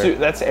much better.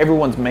 That's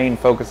everyone's main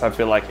focus, I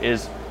feel like,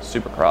 is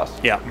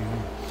Supercross. Yeah.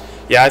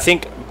 Yeah, I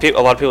think a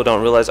lot of people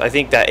don't realize. I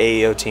think that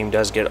AEO team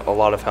does get a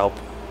lot of help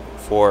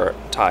for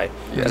Ty,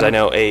 because I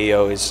know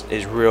AEO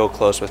is real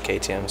close with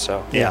KTM.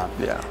 So yeah.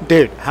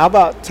 Dude, how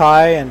about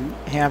Ty and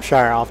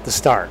Hampshire off the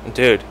start?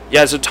 Dude,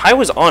 yeah. So Ty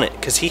was on it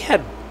because he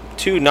had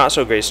 2 not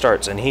so great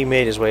starts, and he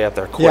made his way up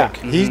there quick.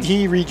 Yeah,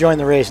 he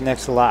rejoined the race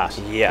next to last.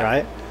 Yeah,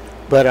 right.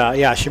 But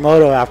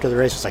Shimoda after the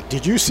race was like,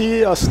 "Did you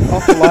see us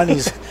off the line?" He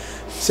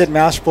said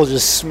Masterpool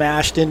just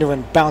smashed into him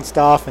and bounced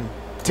off and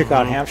took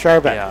out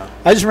Hampshire. But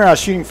I just remember I was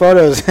shooting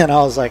photos and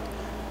I was like,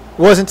 it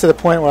wasn't to the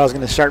point where I was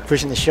going to start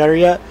pushing the shutter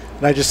yet,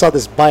 and I just saw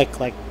this bike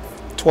like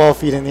 12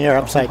 feet in the air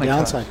upside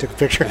down, so I took a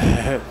picture.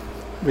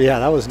 But yeah,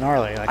 that was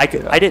gnarly.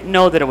 I didn't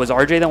know that it was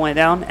RJ that went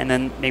down, and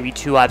then maybe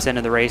 2 laps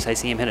into the race, I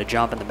see him hit a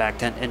jump in the back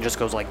tent and just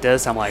goes like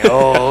this. I'm like,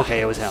 oh,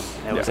 okay, it was him.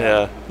 It was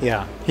him.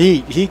 Yeah,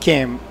 he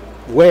came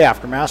way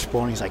after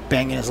Masterpool, and he's like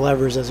banging his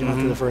levers as he went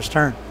through the first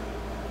turn.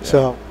 Yeah.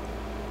 So,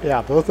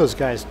 yeah, both those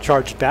guys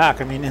charged back.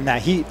 I mean, in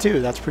that heat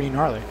too, that's pretty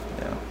gnarly.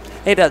 Yeah.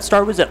 Hey, that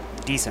start was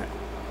decent,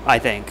 I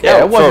think.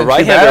 Yeah, it wasn't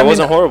right-hander. It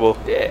wasn't horrible.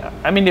 Yeah,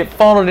 I mean, it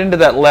funneled into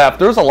that left.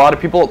 There was a lot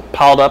of people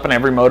piled up in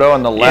every moto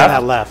on the left. Yeah,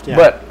 that left, yeah.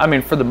 But, I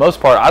mean, for the most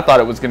part, I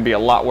thought it was going to be a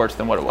lot worse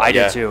than what it was. I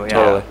did too,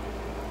 Totally.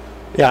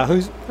 Yeah, I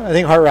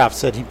think Hartraft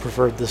said he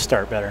preferred the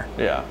start better.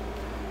 Yeah.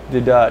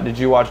 Did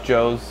you watch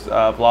Joe's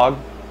vlog?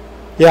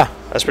 Yeah.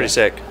 That's pretty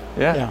sick.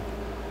 Yeah.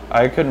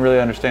 I couldn't really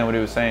understand what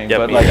he was saying,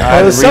 but I had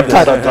to read the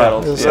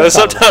subtitles. The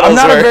subtitles. I'm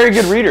not a very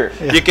good reader.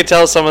 Yeah. You could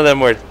tell some of them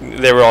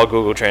they were all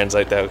Google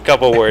Translate though. A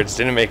couple words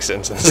didn't make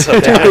sense in the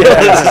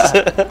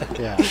subtitles.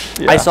 Yeah.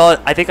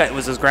 I think it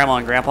was his grandma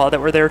and grandpa that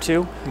were there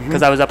too,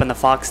 because I was up in the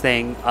Fox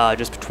thing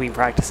just between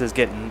practices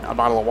getting a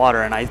bottle of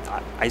water, and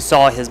I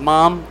saw his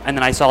mom, and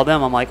then I saw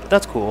them. I'm like,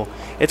 that's cool.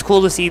 It's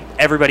cool to see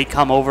everybody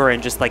come over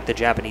and just like the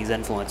Japanese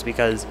influence,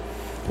 because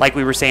like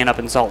we were saying up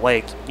in Salt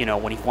Lake,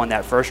 when he won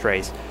that first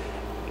race,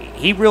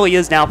 he really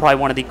is now probably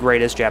one of the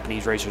greatest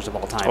Japanese racers of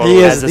all time. He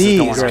is the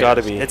greatest. It's got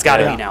to be. It's got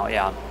to be now,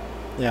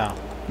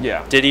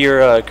 Yeah. Did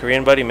your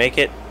Korean buddy make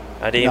it?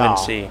 I didn't even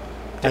see.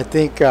 I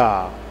think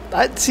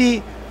I'd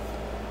see.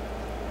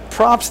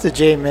 Props to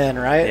Jay Min,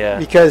 right? Yeah.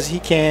 Because he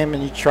came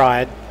and he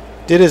tried,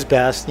 did his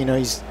best.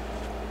 He's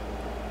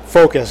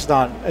focused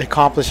on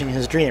accomplishing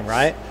his dream,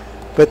 right?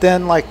 But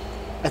then, I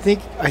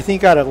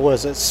think out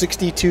of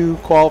 62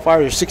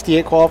 qualifiers or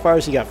 68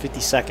 qualifiers, he got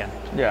 52nd.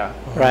 Yeah.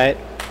 Right.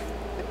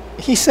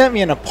 He sent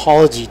me an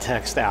apology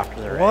text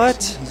after the race.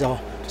 What? He's all,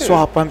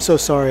 Swap, I'm so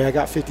sorry. I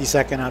got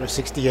 52nd out of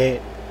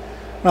 68.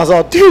 And I was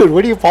all, dude,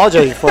 what are you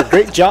apologizing for?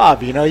 Great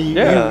job. You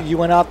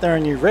went out there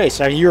and you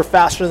raced. I mean, you were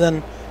faster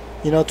than,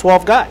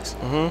 12 guys.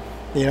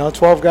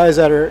 12 guys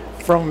that are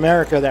from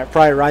America that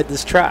probably ride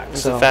this track.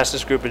 It's the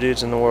fastest group of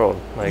dudes in the world.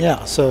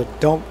 So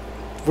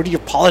what are you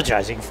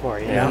apologizing for,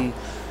 you know?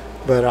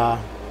 But,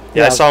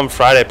 I saw him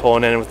Friday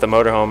pulling in with the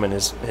motorhome and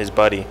his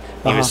buddy.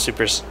 He was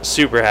super,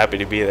 super happy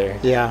to be there.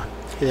 Yeah.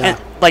 And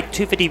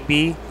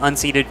 250B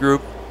unseated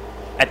group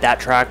at that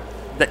track,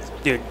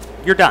 dude,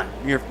 you're done.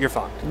 You're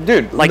fucked.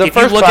 Dude, the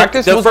first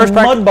practice was a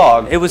mud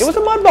bog. It was a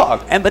mud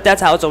bog. But that's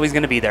how it's always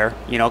going to be there,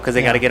 because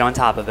they got to get on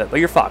top of it.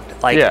 But you're fucked.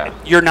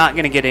 You're not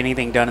going to get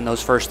anything done in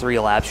those first 3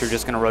 laps. You're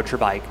just going to roach your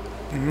bike.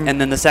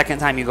 And then the second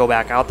time you go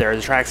back out there,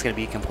 the track's going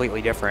to be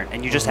completely different,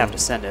 and you just have to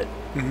send it.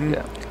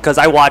 Yeah. Because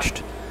I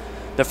watched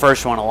the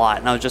first one a lot,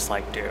 and I was just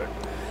like, dude,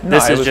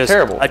 this is just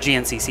terrible. a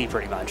GNCC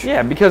pretty much.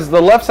 Yeah, because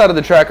the left side of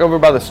the track over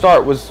by the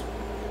start was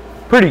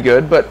pretty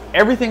good, but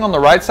everything on the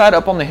right side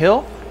up on the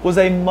hill was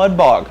a mud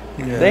bog.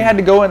 Yeah. They had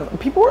to go in.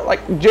 People were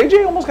like,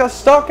 JJ almost got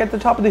stuck at the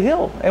top of the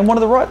hill in one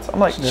of the ruts. I'm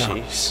like,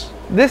 jeez,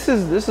 this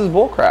is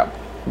bull crap.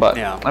 But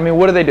I mean,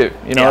 what do they do?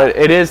 You know,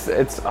 it's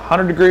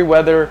 100-degree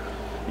weather.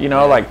 You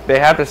know, like they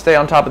have to stay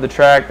on top of the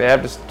track. They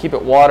have to keep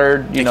it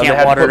watered. You know, can't they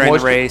have water to put during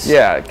moisture. the race.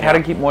 Yeah, how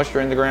to keep moisture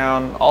in the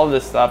ground. All of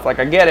this stuff. Like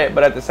I get it,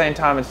 but at the same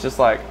time, it's just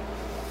like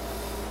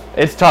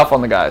it's tough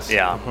on the guys.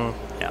 Yeah.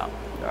 Yeah.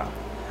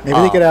 Maybe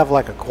they could have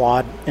like a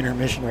quad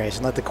intermission race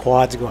and let the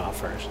quads go out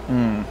first.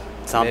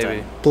 Something.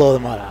 Maybe. Blow the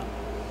mud out.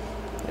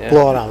 Yeah.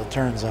 Blow it out of the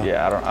turn zone.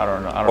 Yeah, I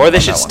don't know. Or they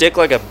should stick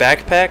like a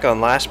backpack on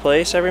last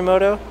place every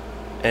moto,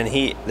 and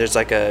there's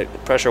like a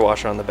pressure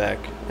washer on the back,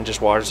 and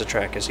just waters the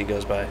track as he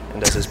goes by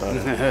and does his moto.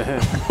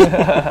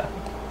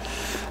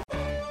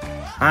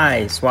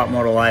 Hi, Swap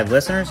Moto Live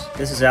listeners.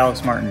 This is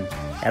Alex Martin.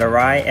 At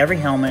Arai, every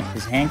helmet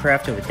is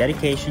handcrafted with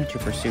dedication to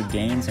pursue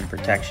gains and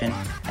protection,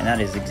 and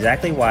that is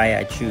exactly why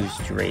I choose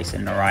to race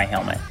in an Arai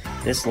helmet.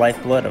 This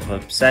lifeblood of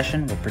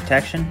obsession with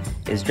protection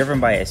is driven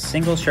by a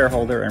single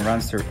shareholder and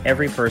runs through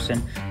every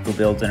person who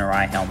builds an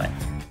Arai helmet.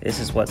 This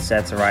is what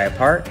sets Arai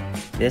apart.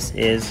 This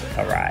is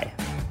Arai.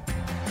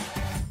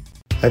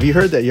 Have you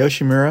heard that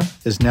Yoshimura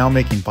is now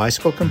making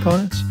bicycle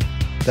components?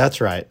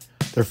 That's right.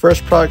 Their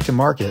first product to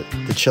market,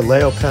 the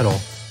Chileo pedal,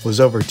 was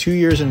over 2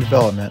 years in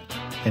development,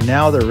 and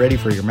now they're ready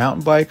for your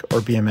mountain bike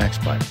or BMX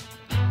bike.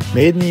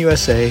 Made in the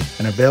USA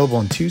and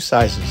available in 2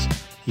 sizes,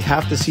 you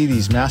have to see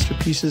these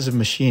masterpieces of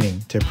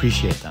machining to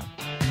appreciate them.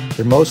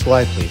 They're most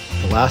likely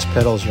the last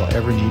pedals you'll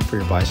ever need for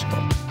your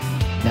bicycle.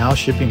 Now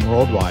shipping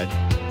worldwide,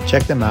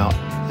 check them out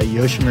at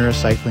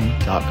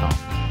yoshimuracycling.com.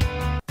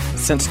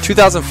 Since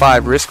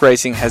 2005, Risk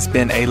Racing has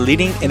been a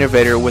leading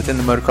innovator within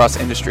the motocross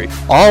industry,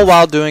 all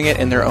while doing it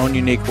in their own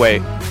unique way.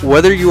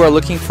 Whether you are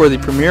looking for the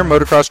premier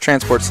motocross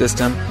transport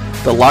system,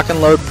 the Lock and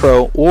Load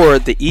Pro, or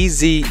the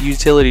EZ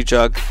utility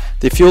jug,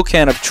 the fuel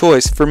can of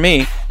choice for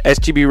me,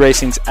 SGB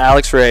Racing's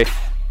Alex Ray,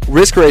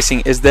 Risk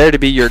Racing is there to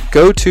be your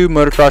go-to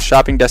motocross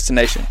shopping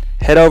destination.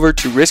 Head over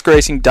to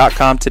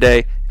riskracing.com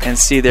today and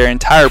see their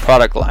entire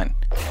product line.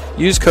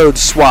 Use code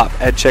SWAP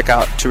at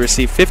checkout to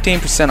receive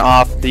 15%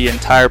 off the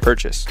entire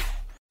purchase.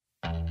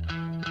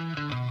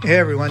 Hey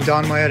everyone,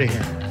 Don Maeda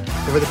here.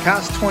 Over the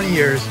past 20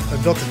 years,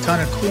 I've built a ton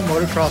of cool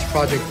motocross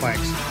project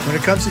bikes. When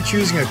it comes to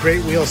choosing a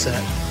great wheel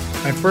set,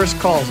 my first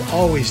call is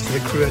always to the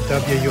crew at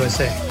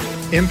WUSA.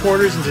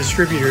 Importers and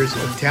distributors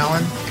of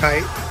Talon,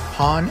 Kite,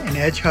 Hahn, and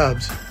Edge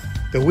hubs,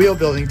 the wheel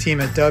building team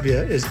at W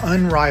is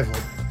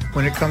unrivaled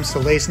when it comes to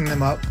lacing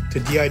them up to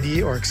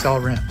DID or Excel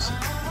rims.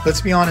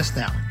 Let's be honest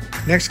now.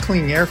 Next to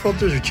cleaning air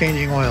filters or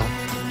changing oil,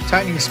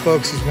 tightening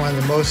spokes is one of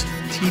the most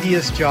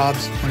tedious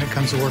jobs when it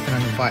comes to working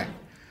on your bike.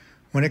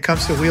 When it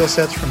comes to wheel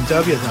sets from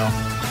W though,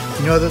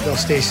 you know that they'll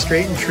stay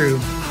straight and true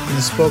and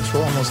the spokes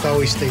will almost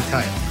always stay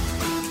tight.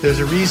 There's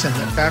a reason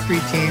that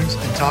factory teams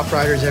and top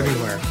riders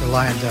everywhere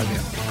rely on W.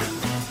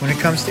 When it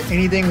comes to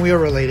anything wheel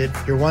related,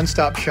 your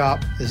one-stop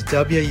shop is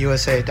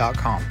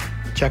WUSA.com.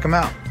 Check them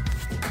out.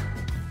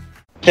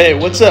 Hey,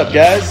 what's up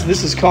guys?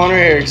 This is Connor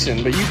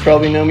Erickson, but you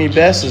probably know me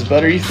best as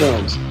Buttery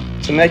Films.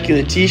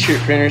 Temecula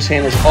T-shirt printers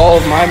handles all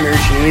of my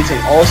merch needs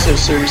and also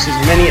services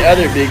many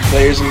other big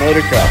players in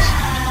motocross.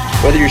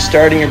 Whether you're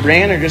starting a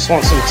brand or just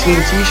want some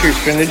team T-shirts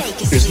printed,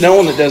 there's no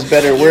one that does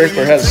better work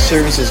or has a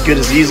service as good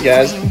as these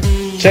guys.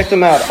 Check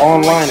them out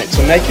online at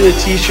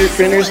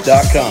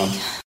TemeculaT-shirtprinters.com.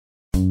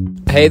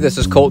 Hey, this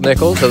is Colt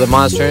Nichols of the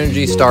Monster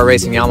Energy Star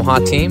Racing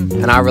Yamaha team,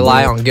 and I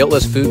rely on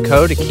Guiltless Food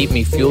Co. to keep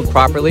me fueled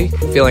properly,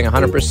 feeling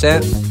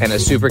 100%, and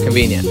is super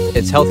convenient.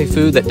 It's healthy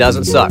food that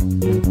doesn't suck.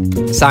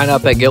 Sign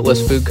up at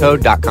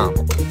guiltlessfoodco.com.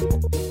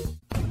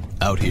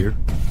 Out here,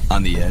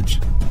 on the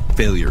edge,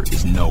 failure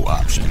is no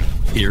option.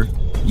 Here,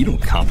 you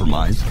don't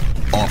compromise.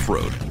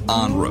 Off-road,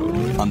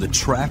 on-road, on the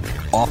track,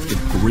 off the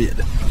grid.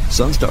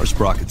 Sunstar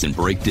sprockets and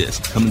brake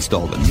discs come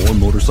installed in more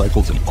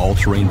motorcycles and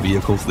all-terrain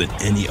vehicles than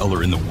any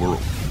other in the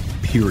world.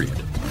 Period.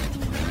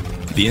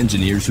 The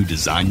engineers who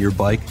design your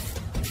bike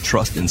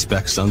trust and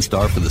spec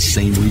Sunstar for the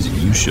same reason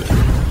you should.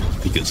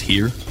 Because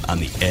here, on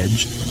the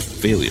edge,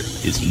 failure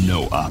is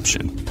no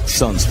option.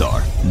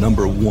 Sunstar,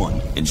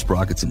 #1 in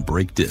sprockets and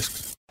brake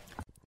discs.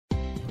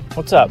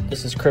 What's up?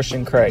 This is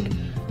Christian Craig.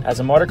 As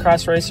a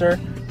motocross racer,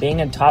 being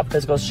in top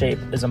physical shape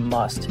is a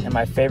must, and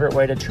my favorite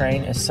way to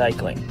train is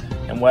cycling.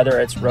 And whether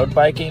it's road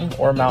biking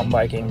or mountain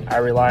biking, I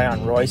rely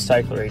on Roy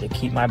Cyclery to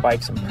keep my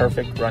bikes in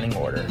perfect running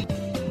order.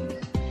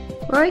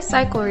 Roy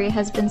Cyclery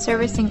has been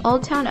servicing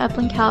Old Town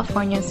Upland,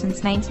 California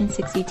since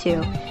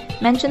 1962.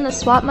 Mention the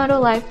Swap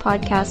Moto Live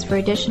podcast for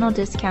additional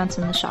discounts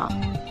in the shop.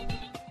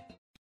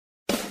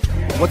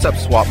 What's up,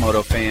 Swap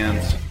Moto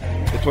fans?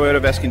 The Toyota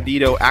of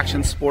Escondido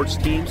Action Sports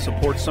team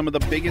supports some of the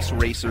biggest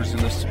racers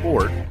in the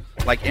sport,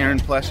 like Aaron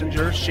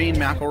Plessinger, Shane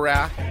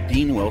McElrath,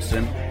 Dean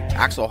Wilson,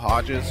 Axel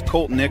Hodges,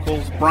 Colt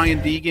Nichols, Brian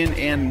Deegan,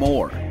 and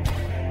more.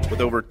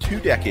 With over 2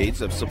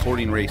 decades of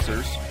supporting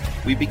racers,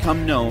 we've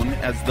become known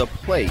as the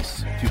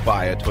place to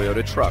buy a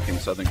Toyota truck in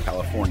Southern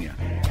California.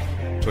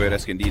 Toyota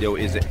Escondido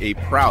is a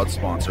proud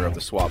sponsor of the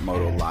Swap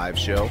Moto Live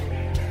show,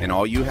 and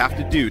all you have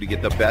to do to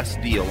get the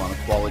best deal on a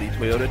quality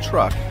Toyota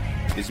truck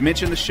is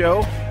mention the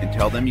show and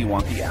tell them you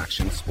want the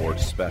Action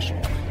Sports Special.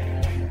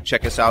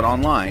 Check us out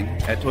online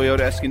at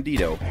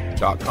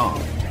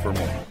toyotaescondido.com for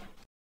more.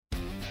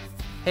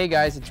 Hey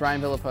guys, it's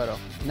Ryan Villapoto.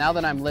 Now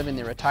that I'm living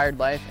the retired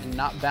life and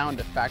not bound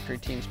to factory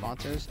team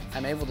sponsors,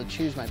 I'm able to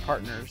choose my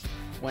partners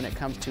when it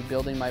comes to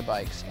building my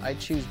bikes. I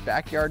choose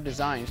Backyard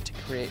Designs to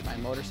create my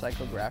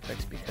motorcycle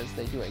graphics because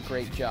they do a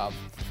great job.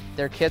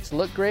 Their kits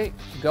look great,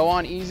 go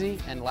on easy,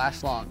 and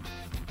last long.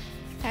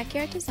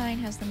 Backyard Design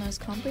has the most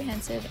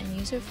comprehensive and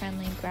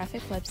user-friendly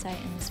graphic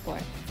website in the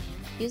sport.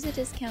 Use the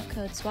discount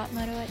code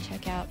SWAPMOTO at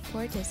checkout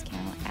for a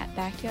discount at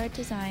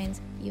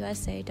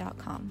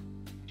backyarddesignsusa.com.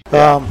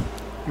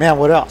 Man,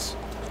 what else?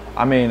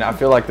 I mean, I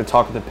feel like the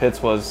talk of the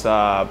pits was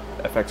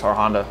FXR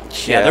Honda.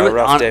 Yeah, there was a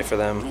rough day for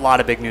them. A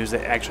lot of big news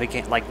that actually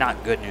came, like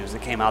not good news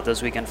that came out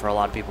this weekend for a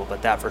lot of people,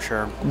 but that for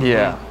sure.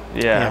 Yeah.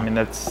 I mean,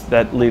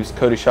 that leaves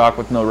Cody Schock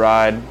with no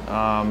ride.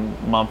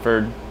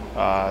 Mumford,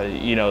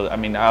 I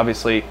mean,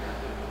 obviously,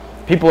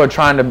 people are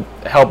trying to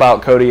help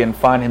out Cody and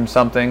find him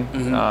something.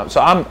 So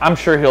I'm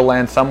sure he'll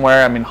land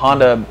somewhere. I mean,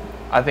 I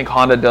think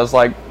Honda does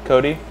like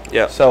Cody.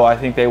 Yeah. So I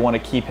think they want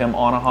to keep him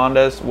on a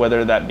Hondas,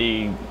 whether that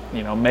be,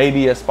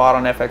 maybe a spot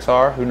on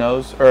FXR, who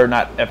knows, or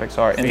not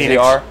FXR,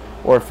 NCR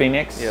or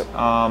Phoenix. Yep.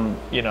 I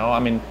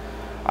mean,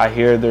 I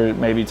hear there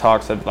may be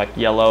talks of like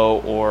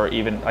yellow, or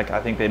even like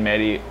I think they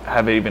may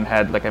have even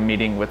had like a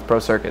meeting with Pro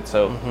Circuit.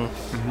 So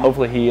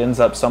hopefully he ends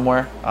up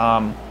somewhere.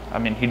 I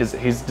mean,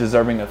 he's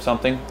deserving of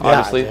something,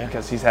 obviously,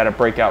 because he's had a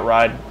breakout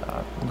ride,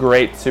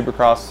 great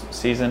Supercross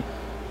season.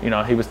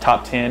 He was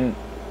top 10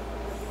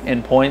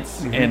 in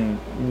points in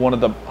one of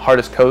the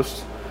hardest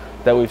coasts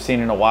that we've seen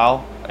in a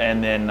while.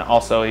 And then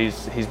also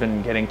he's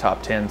been getting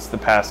top 10s the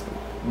past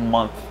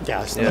month.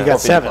 Yeah, you got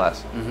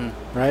 7th,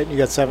 right? You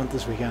got 7th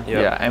this weekend.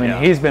 Yeah, I mean,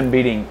 he's been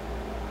beating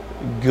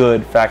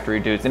good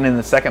factory dudes. And in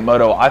the second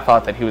moto, I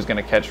thought that he was going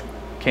to catch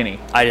Kenny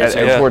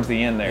towards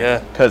the end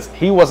there. Because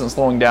he wasn't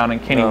slowing down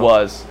and Kenny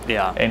was.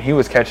 Yeah. And he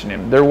was catching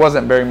him. There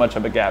wasn't very much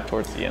of a gap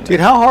towards the end.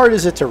 Dude, how hard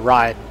is it to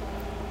ride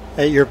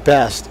at your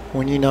best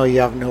when you know you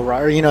have no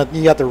ride? Or, you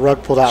got the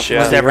rug pulled out from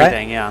under you,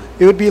 everything, right? yeah.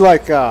 It would be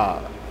like,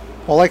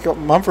 like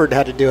Mumford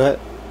had to do it,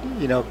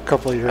 a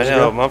couple of years ago. I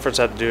know, Mumford's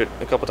had to do it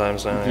a couple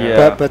times now.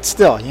 Yeah. But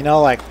still,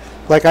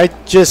 like I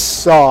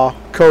just saw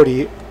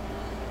Cody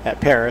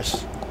at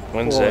Paris.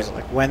 Wednesday.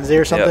 Wednesday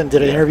or something.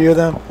 Did an interview with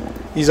him.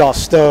 He's all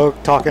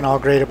stoked, talking all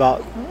great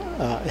about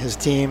his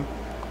team.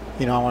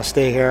 I want to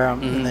stay here.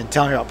 And then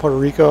telling me about Puerto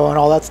Rico and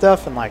all that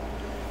stuff. And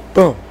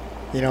boom,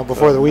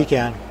 before the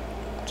weekend,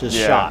 just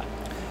shot.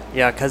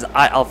 Yeah, because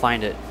I'll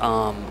find it.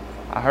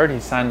 I heard he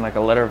signed like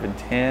a letter of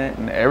intent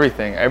and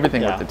everything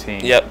with the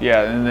team. Yep.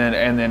 Yeah,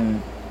 and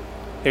then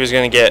he was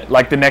going to get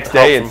like the next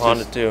day from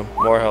Honda too,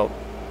 more help.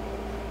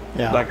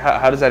 Yeah. Like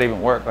how does that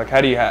even work? Like how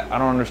do you? I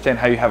don't understand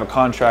how you have a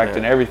contract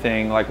and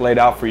everything like laid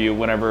out for you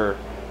whenever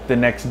the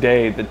next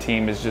day the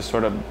team is just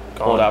sort of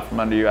pulled out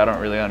from under you. I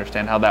don't really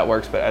understand how that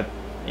works, but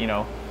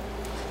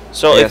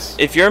So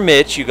if you're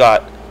Mitch, you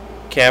got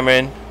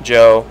Cameron,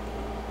 Joe,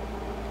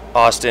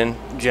 Austin,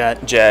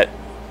 Jet,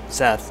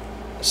 Seth.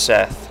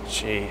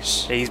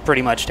 Jeez. He's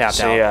pretty much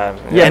tapped out. Yeah.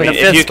 And the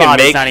fifth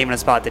spot is not even a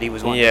spot that he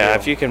was wanting to do.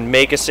 if you can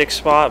make a 6th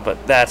spot,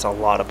 but that's a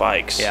lot of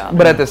bikes. Yeah.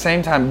 But at the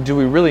same time, do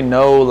we really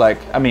know,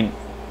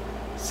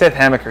 Seth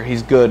Hamaker,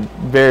 he's good,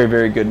 very,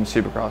 very good in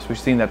Supercross. We've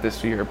seen that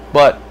this year.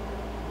 But,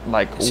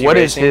 what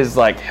is his,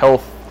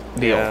 health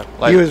deal?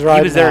 Yeah. He was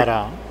riding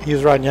he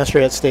was riding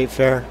yesterday at State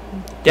Fair.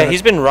 Yeah,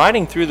 he's been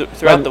riding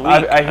throughout the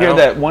week. I hear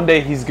that one day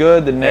he's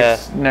good, the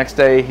next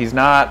day he's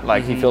not.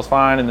 He feels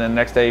fine, and then the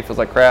next day he feels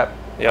like crap.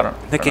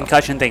 Yep. The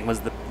concussion thing was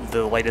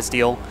the latest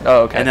deal.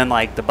 Oh, okay. And then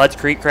the Budds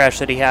Creek crash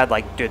that he had,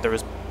 there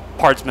was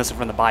parts missing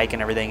from the bike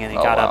and everything, and he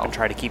got up and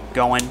tried to keep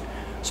going.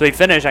 So he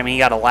finished. I mean, he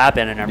got a lap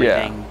in and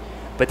everything. Yeah.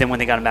 But then when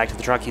they got him back to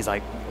the truck, he's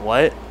like,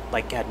 "What?"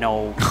 Had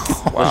no,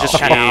 was just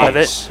kind of out of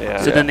it.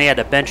 Yeah. So then they had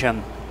to bench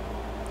him.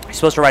 He's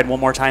supposed to ride one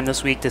more time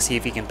this week to see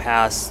if he can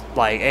pass.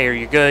 Hey, are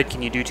you good?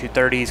 Can you do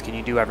 230s? Can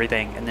you do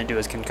everything? And then do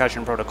his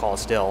concussion protocol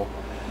still.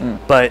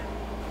 But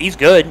he's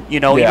good.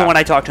 Even when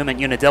I talked to him at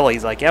Unadilla,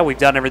 he's like, yeah, we've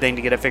done everything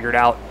to get it figured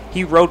out.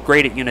 He rode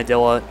great at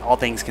Unadilla, all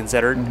things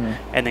considered,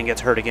 and then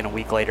gets hurt again a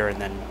week later and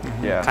then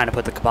kind of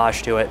put the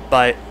kibosh to it.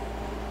 But,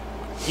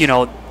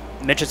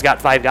 Mitch has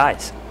got 5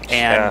 guys.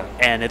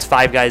 And it's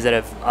 5 guys that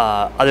have,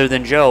 other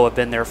than Joe, have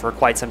been there for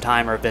quite some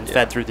time or have been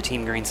fed through the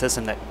Team Green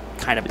system that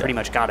kind of pretty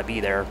much got to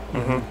be there.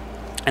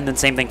 And then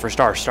same thing for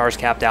Stars. Stars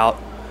capped out.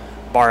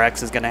 Bar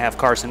X is going to have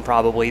Carson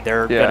probably.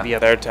 They're going to be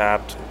they're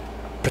tapped.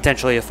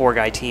 Potentially a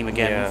 4-guy team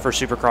again for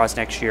Supercross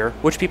next year,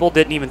 which people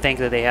didn't even think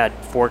that they had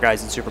 4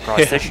 guys in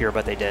Supercross this year,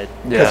 but they did.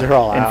 Because they're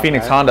all out, and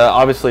Phoenix right? Honda,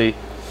 obviously,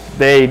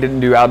 they didn't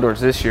do outdoors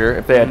this year.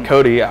 If they had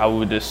Cody, I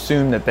would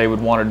assume that they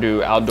would want to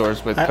do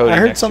outdoors with Cody. I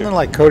heard next something year.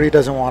 like Cody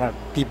doesn't want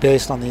to be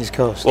based on the East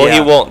Coast. Well, he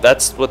won't.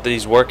 That's what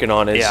he's working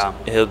on. Is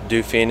he'll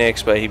do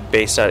Phoenix, but he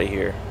based out of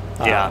here.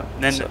 Yeah,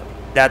 and then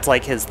that's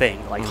like his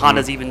thing. Like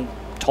Honda's even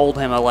told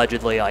him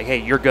allegedly, like, hey,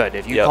 you're good.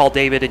 If you call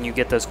David and you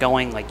get this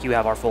going, like, you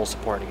have our full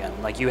support again.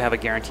 Like, you have a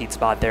guaranteed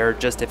spot there,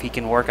 just if he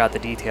can work out the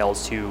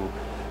details to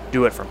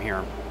do it from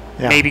here.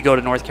 Yeah. Maybe go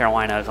to North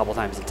Carolina a couple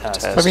times to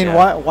test. I mean,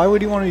 why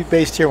would you want to be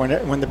based here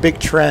when the big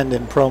trend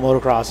in pro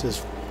motocross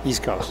is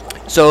East Coast?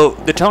 So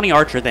the Tony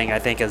Archer thing, I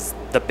think, is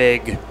the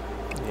big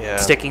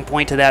sticking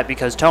point to that,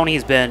 because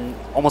Tony's been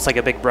almost like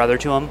a big brother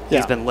to him. Yeah.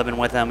 He's been living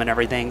with him and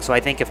everything. So I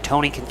think if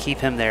Tony can keep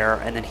him there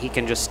and then he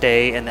can just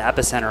stay in the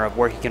epicenter of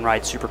where he can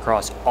ride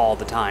Supercross all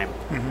the time,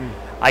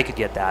 I could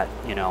get that,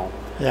 you know.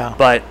 Yeah.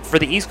 But for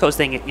the East Coast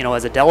thing, you know,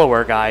 as a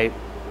Delaware guy,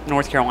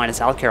 North Carolina,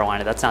 South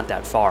Carolina, that's not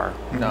that far.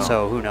 No.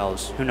 So who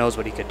knows? Who knows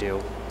what he could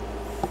do?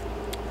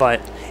 But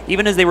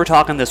even as they were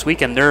talking this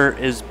weekend, there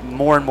is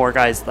more and more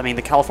guys. I mean,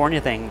 the California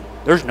thing,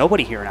 there's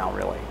nobody here now,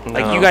 really.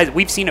 Like, you guys,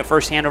 we've seen it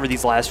firsthand over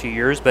these last few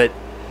years, but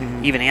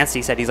even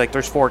Anstey said, he's like,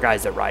 there's 4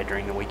 guys that ride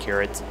during the week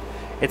here.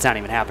 It's not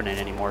even happening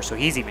anymore, so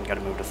he's even going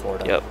to move to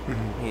Florida. Yep.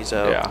 He's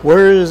out. Yeah.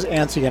 Where is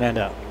Anstey going to end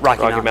up?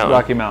 Rocky Mountain.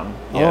 Rocky Mountain.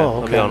 Yeah, Oh,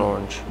 he'll okay. be on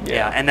Orange.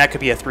 Yeah, and that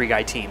could be a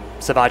 3-guy team.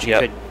 Savaji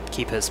could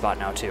keep his spot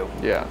now, too.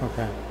 Yeah.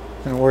 Okay.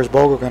 And where's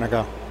Bogle going to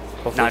go?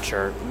 Not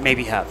sure.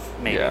 Maybe Hep.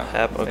 Maybe. Yeah.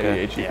 Hep, okay.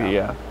 Maybe HEP,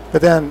 yeah.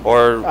 But then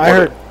Or I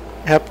heard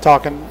Hep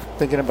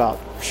thinking about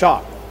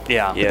Shock.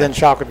 Yeah. But then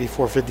Shock would be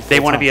 450. They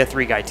want to be a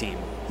 3-guy team.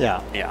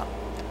 Yeah. Yeah.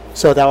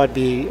 So that would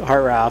be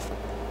Hart Raff.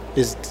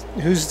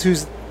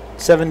 Who's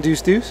 7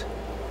 Deuce Deuce?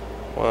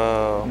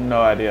 Wow.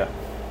 No idea.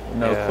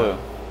 No clue.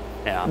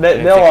 Yeah.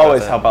 They'll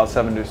always help out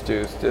 7 Deuce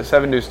Deuce.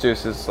 7 Deuce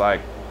Deuce is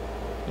like,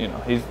 you know,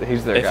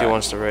 he's their if guy. he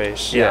wants to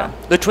race. Yeah.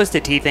 The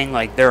Twisted Tea thing,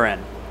 like, they're in.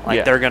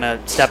 Like, they're going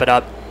to step it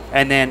up.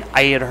 And then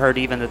I had heard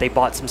even that they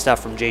bought some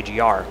stuff from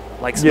JGR,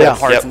 like some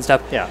parts and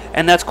stuff. Yeah.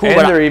 And that's cool. And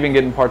but they're even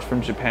getting parts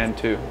from Japan,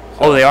 too.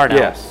 Oh, they are now?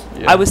 Yes.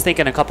 Yeah. I was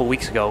thinking a couple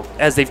weeks ago,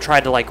 as they've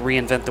tried to, like,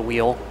 reinvent the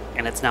wheel,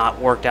 and it's not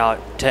worked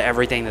out to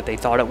everything that they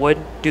thought it would.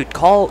 Dude,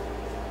 call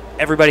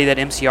everybody that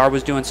MCR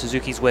was doing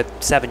Suzuki's with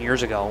 7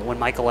 years ago when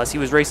Mike Alessi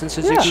was racing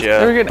Suzuki. Yeah.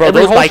 They were getting Bro,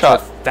 every those whole bikes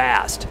shot. were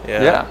fast.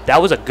 Yeah. That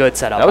was a good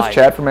setup That was bike.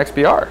 Chad from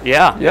XBR.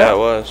 Yeah. Yeah, it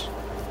was.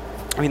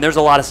 I mean, there's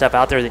a lot of stuff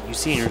out there that you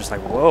see and you're just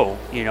like, whoa,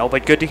 you know,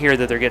 but good to hear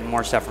that they're getting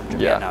more stuff from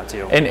Japan now,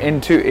 too.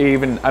 And to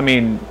even, I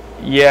mean,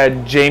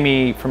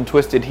 Jamie from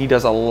Twisted, he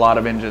does a lot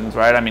of engines,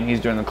 right? I mean, he's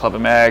doing the Club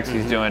MX,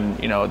 he's doing,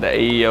 you know, the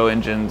AEO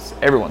engines,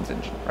 everyone's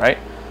engine, right?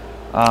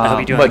 He'll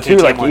be doing but the too,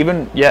 KTM like, one.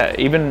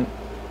 even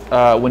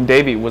when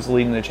Davey was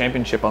leading the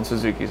championship on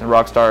Suzuki's and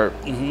Rockstar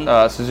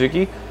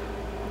Suzuki,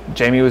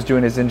 Jamie was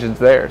doing his engines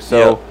there.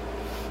 So,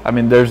 I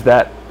mean, there's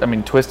that. I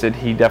mean, Twisted,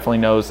 he definitely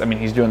knows. I mean,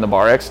 he's doing the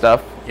Bar X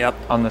stuff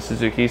on the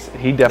Suzuki's.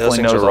 He definitely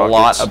things knows are a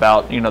lot rockets.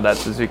 about, you know, that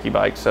Suzuki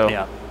bike. So,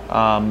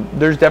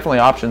 there's definitely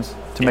options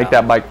to make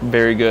that bike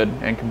very good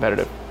and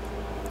competitive.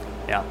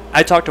 Yeah.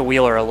 I talked to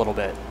Wheeler a little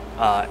bit,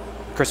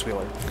 Chris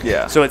Wheeler.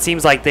 Yeah. So it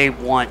seems like they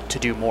want to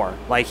do more.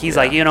 Like, he's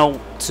like, you know,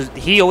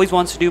 he always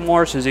wants to do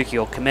more. Suzuki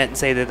will commit and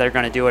say that they're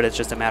going to do it. It's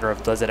just a matter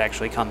of does it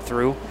actually come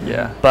through.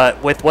 Yeah.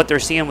 But with what they're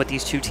seeing with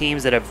these two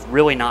teams that have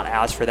really not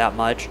asked for that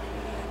much,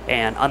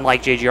 and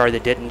unlike JGR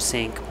that didn't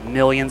sink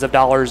millions of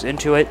dollars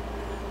into it,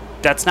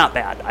 that's not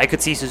bad. I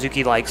could see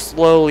Suzuki, like,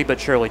 slowly but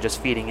surely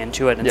just feeding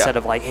into it instead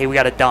of like, hey, we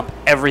got to dump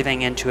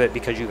everything into it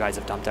because you guys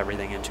have dumped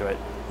everything into it.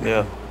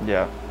 Yeah.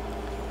 Yeah.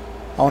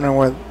 I wonder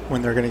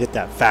when they're going to get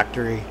that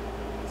factory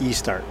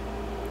E-start.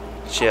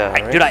 Yeah,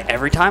 right? Dude,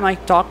 every time I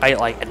talk, I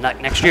like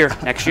next year,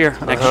 next year.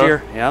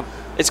 Yep.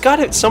 It's got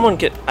to someone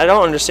get. I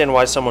don't understand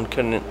why someone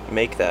couldn't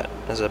make that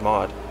as a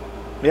mod.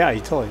 Yeah,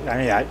 you totally. I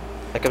mean,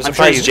 Like, I'm sure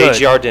surprised you could.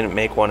 JGR didn't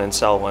make one and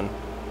sell one.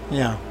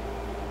 yeah.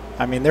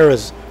 I mean, there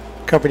was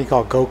a company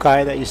called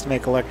Gokai that used to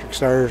make electric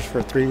starters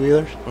for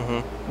 3-wheelers.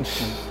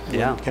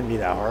 Yeah. It couldn't be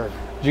that hard.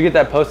 Did you get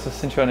that post I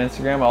sent you on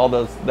Instagram? All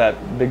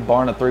that big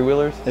barn of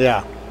 3-wheelers?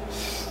 Yeah.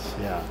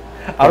 Yeah.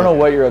 I don't know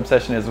what your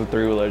obsession is with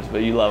 3-wheelers,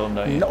 but you love them,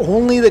 don't you?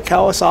 Only the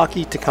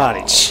Kawasaki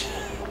Takati.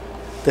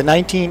 The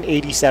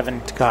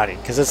 1987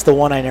 Takati, because it's the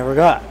one I never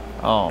got.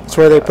 Oh, it's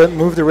where they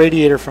moved the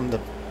radiator from the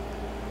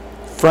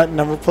front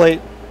number plate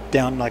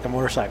down like a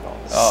motorcycle.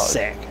 Oh,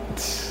 Sick.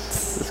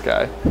 This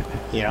guy.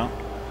 You know?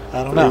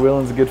 I don't know.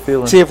 Three-wheeling's a good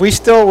feeling. See, if we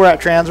still were at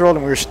Transworld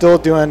and we were still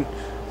doing,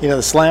 you know,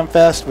 the Slam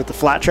Fest with the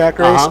flat track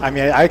race, I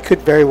mean, I could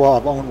very well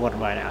have owned one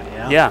by now, you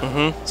know?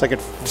 Yeah. So I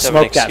could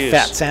smoke that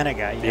fat Santa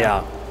guy. You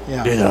know?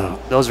 Yeah. Yeah.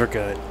 Those were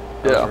good.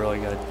 Those were really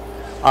good.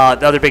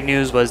 The other big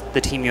news was the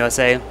Team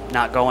USA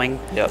not going.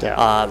 Yep.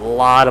 A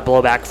lot of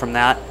blowback from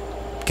that.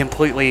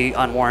 Completely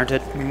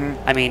unwarranted.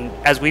 I mean,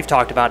 as we've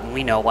talked about and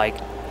we know, like,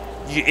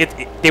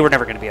 they were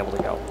never going to be able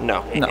to go.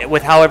 No.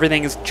 With how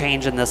everything has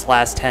changed in this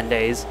last 10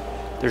 days,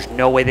 there's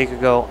no way they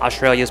could go.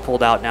 Australia's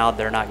pulled out now.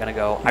 They're not going to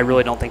go. I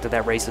really don't think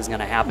that race is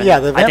going to happen. Yeah,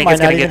 the event I think might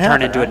it's going not to get even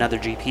turned happen, into right? another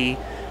GP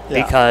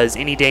Yeah. because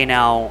any day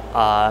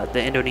now,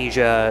 the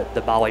Indonesia,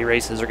 the Bali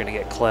races are going to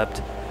get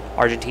clipped.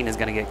 Argentina's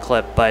going to get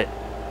clipped. But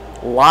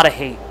a lot of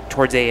hate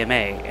towards AMA,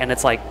 and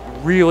it's like,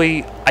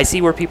 really, I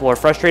see where people are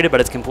frustrated,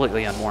 but it's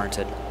completely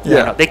unwarranted. Yeah.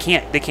 You know, they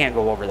can't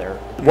go over there.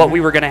 What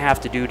we were going to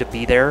have to do to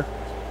be there,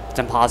 it's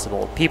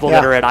impossible. People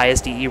that are at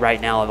ISDE right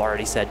now have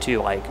already said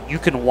too, like, you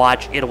can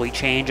watch Italy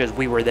change as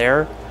we were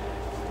there.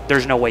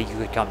 There's no way you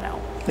could come now.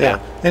 Yeah.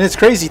 And it's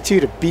crazy too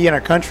to be in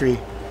a country,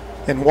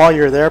 and while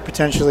you're there,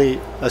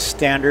 potentially a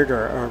standard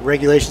or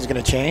regulation is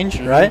going to change,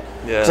 right?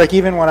 Yeah. It's like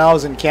even when I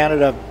was in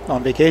Canada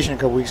on vacation a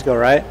couple weeks ago,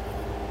 right?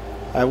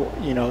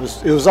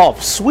 It was all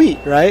sweet,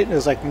 right? It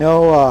was like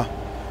no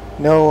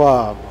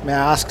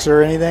masks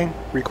or anything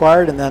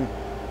required, and then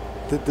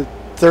the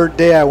third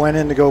day I went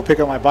in to go pick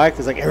up my bike,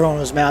 it's like everyone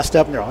was masked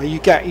up, and they're all, you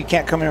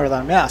can't come in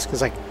without a mask.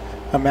 It's like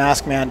a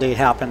mask mandate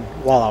happened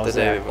while I was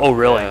there. Oh,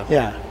 really?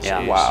 Yeah.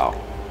 Yeah.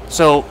 Wow.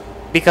 So,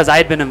 because I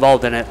had been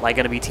involved in it, like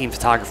going to be team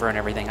photographer and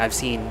everything, I've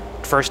seen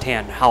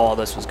firsthand how all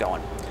this was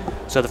going.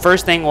 So the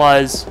first thing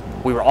was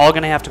we were all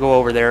going to have to go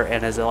over there,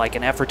 and as like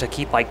an effort to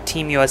keep like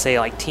Team USA,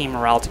 like team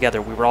morale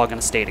together, we were all going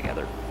to stay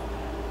together.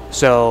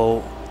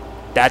 So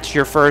that's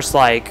your first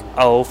like,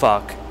 oh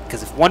fuck.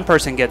 Because if one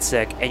person gets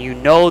sick, and you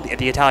know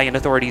the Italian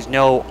authorities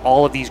know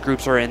all of these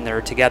groups are in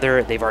there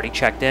together, they've already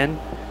checked in,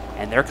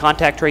 and their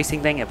contact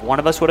tracing thing, if one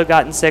of us would have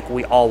gotten sick,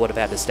 we all would have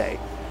had to stay.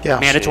 Yeah.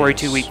 Mandatory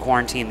 2-week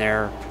quarantine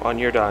there. On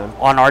your dime.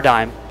 On our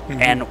dime.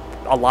 And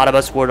a lot of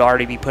us would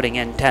already be putting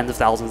in tens of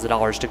thousands of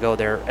dollars to go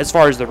there. As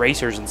far as the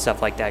racers and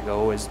stuff like that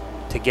go, is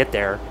to get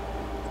there.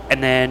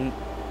 And then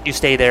you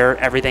stay there,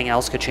 everything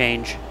else could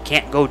change,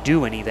 can't go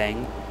do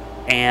anything.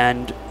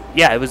 And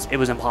yeah, it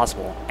was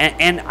impossible.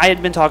 And I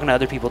had been talking to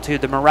other people too.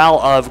 The morale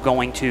of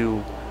going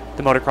to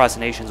the Motocross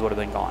Nations would have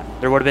been gone.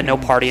 There would have been no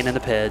partying in the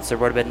pits. There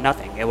would have been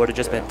nothing. It would have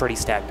just been pretty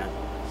stagnant.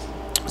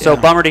 So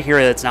bummer to hear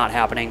that it's not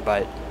happening,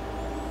 but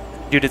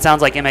dude, it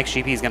sounds like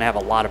MXGP is going to have a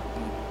lot of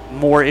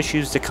more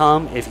issues to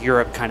come if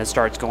Europe kind of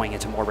starts going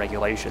into more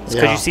regulations.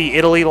 Because you see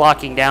Italy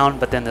locking down,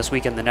 but then this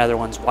weekend the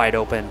Netherlands wide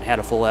open, had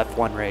a full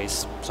F1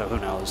 race, so who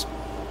knows.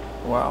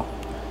 Wow.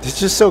 It's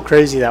just so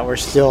crazy that we're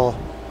still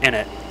in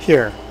it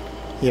here,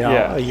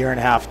 a year and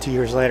a half, 2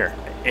 years later.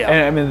 Yeah.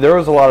 And I mean, there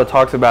was a lot of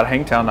talks about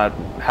Hangtown not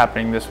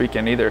happening this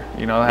weekend either.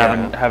 You know,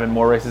 having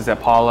more races at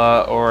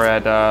Paula or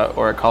at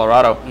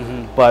Colorado.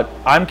 But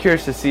I'm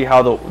curious to see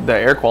how the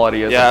air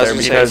quality is up there,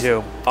 because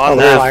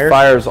there's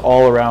fires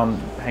all around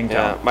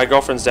Hangtown. Yeah, my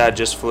girlfriend's dad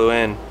just flew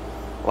in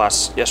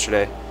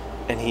yesterday,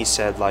 and he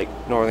said, like,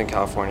 Northern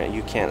California,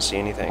 you can't see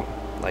anything,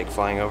 like,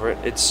 flying over it.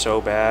 It's so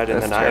bad.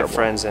 And then I have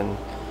friends in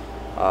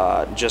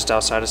just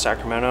outside of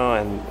Sacramento,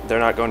 and they're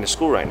not going to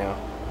school right now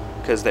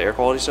because the air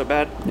quality is so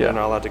bad. They're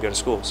not allowed to go to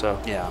school. So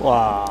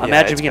wow.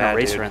 Imagine being a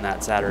racer in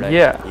that Saturday.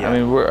 Yeah.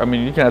 I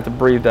mean, you're gonna have to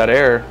breathe that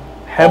air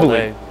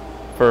heavily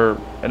for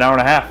an hour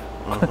and a half.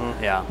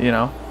 Yeah. You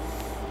know.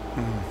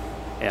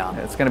 Yeah.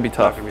 It's gonna be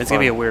tough. It's gonna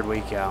be a weird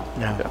week. Yeah.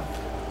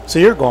 So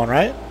you're going,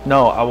 right?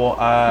 No, I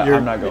won't.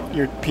 I'm not going.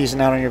 You're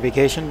piecing out on your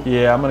vacation?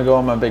 Yeah, I'm gonna go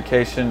on my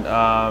vacation.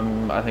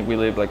 I think we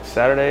leave like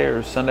Saturday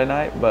or Sunday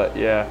night. But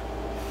yeah,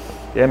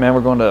 man,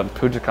 we're going to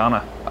Punta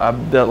Cana.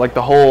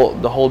 The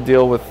whole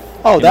deal with.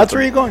 Oh, that's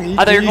where you're going.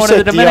 I thought you were going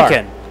to the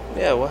Dominican.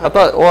 Yeah, what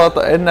happened?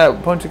 Isn't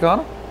that Punta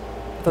Cana?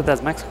 I thought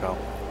that's Mexico.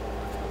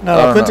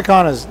 No, Punta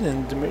Cana's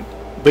in Dominican.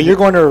 But you're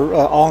going to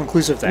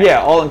all-inclusive thing. Yeah,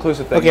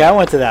 all-inclusive thing. Okay, I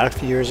went to that a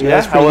few years ago.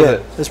 Yeah, How was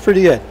it? It's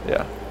pretty good.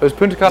 Yeah. It was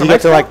Punta Cana, Do you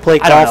get to like play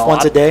golf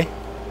once a day?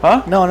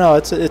 Huh? No,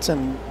 it's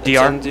in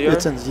DR.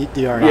 It's in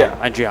DR. Yeah.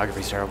 My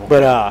geography's terrible.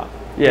 But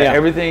yeah,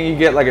 everything you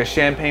get, like a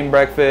champagne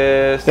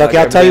breakfast. Okay,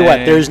 I'll tell you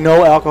what. There's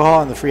no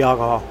alcohol in the free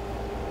alcohol.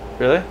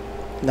 Really?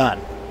 None.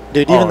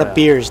 Dude, even the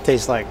beers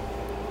taste like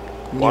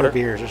water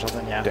beers or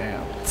something. Yeah.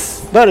 Damn.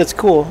 But it's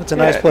cool. It's a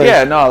nice place.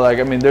 Yeah, no, like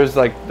I mean, there's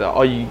like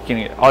all you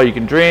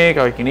can drink,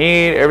 all you can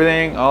eat,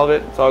 everything, all of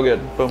it. It's all good.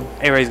 Boom.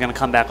 A-Ray's gonna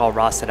come back all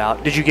rusted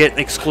out. Did you get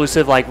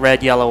exclusive like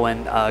red, yellow,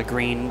 and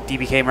green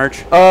DBK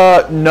merch?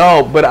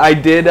 No, but I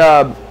did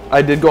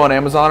go on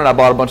Amazon and I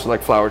bought a bunch of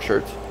like flower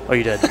shirts. Oh,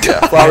 you did? Yeah,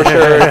 flower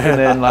shirts, and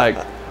then like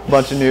a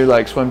bunch of new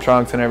like swim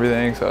trunks and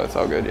everything. So it's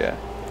all good. Yeah.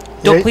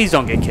 Please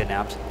don't get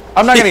kidnapped.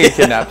 I'm not gonna get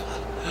kidnapped.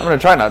 I'm gonna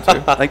try not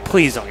to. Like,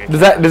 please don't get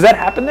kidnapped. Does that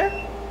happen there?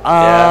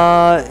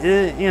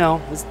 You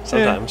know,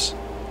 sometimes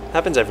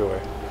happens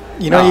everywhere.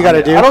 You know, you got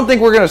to do. I don't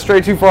think we're gonna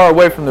stray too far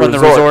away from the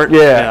resort.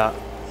 Yeah.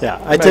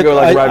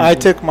 I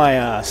took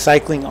my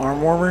cycling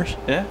arm warmers.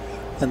 Yeah.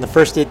 And the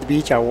first day at the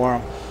beach, I wore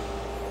them.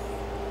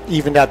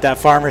 Evened out that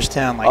farmer's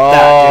tan like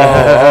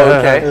that. Oh,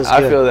 okay.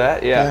 I feel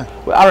that. Yeah.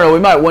 Well, I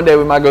don't know. One day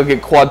we might go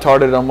get quad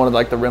tarted on one of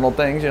like the rental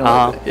things. You know.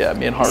 Uh-huh.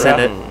 Me and Heart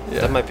Send Raft.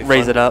 it. That might be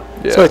raise fun. it up.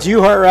 Yeah. So it's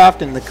you, Heart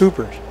Raft, and the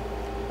Coopers.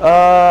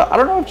 I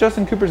don't know if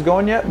Justin Cooper's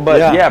going yet,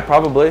 but yeah,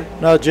 probably.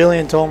 No,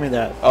 Jillian told me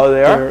that. Oh,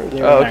 they are?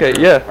 They're okay,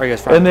 yeah. Are you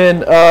guys friends? And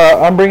then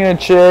I'm bringing a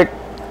chick,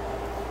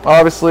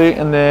 obviously,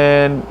 and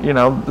then, you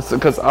know,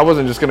 because I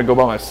wasn't just going to go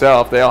by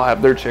myself. They all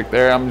have their chick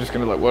there. I'm just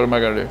going to, like, what am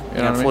I going to do? You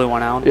know what I mean? Flew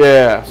one out?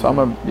 Yeah, so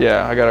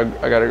I got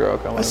a girl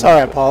coming. I saw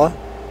her at Paula.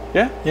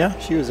 Yeah? Yeah,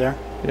 she was there.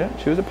 Yeah,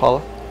 she was at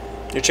Paula.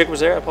 Your chick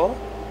was there at Paula?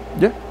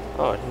 Yeah.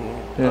 Oh,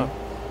 yeah.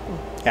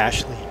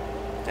 Ashley.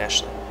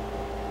 Ashley.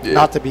 Yeah.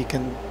 Not to be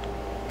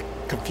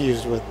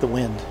confused with the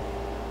wind.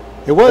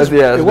 It was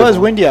it was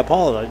windy at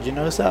Paula, though. Did you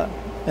notice that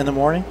in the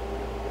morning?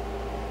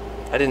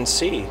 I didn't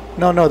see.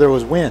 No, there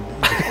was wind.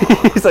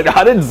 He's like,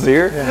 I didn't see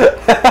her.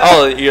 Yeah.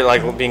 Oh, you're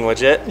like being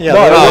legit? Yeah.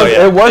 No,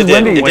 it was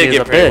windy. It did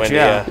get pretty windy,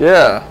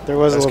 yeah. There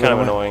was a little kind of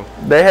bit annoying.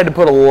 They had to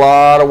put a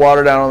lot of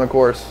water down on the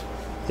course.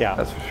 Yeah.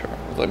 That's for sure.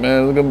 I was like,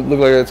 man, it's going to look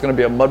like it's going to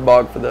be a mud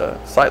bog for the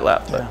sight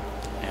lap. But.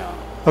 Yeah.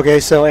 Okay,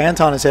 so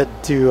Anton is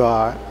headed to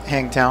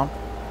Hangtown.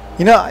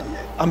 You know,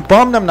 I'm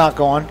bummed I'm not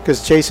going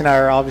because Chase and I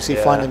are obviously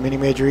flying the Mini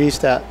Major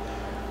East at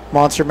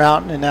Monster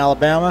Mountain in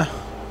Alabama.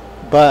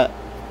 But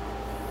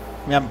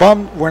I mean, I'm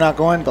bummed we're not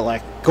going, but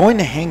like going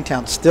to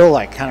Hangtown still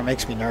like kind of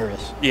makes me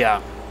nervous.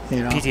 Yeah.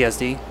 You know?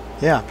 PTSD.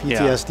 Yeah,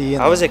 PTSD.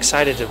 I was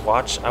excited to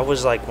watch. I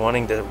was like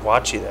wanting to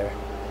watch you there,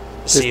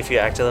 to see if you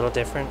act a little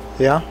different.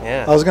 Yeah.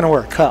 Yeah. I was gonna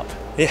wear a cup.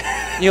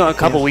 Yeah. You know, a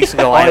couple weeks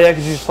ago.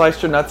 because you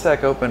sliced your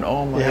nutsack open.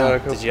 Oh my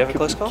god! Did you have a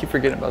close call? Keep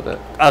forgetting about that.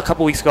 A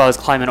couple weeks ago, I was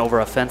climbing over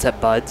a fence at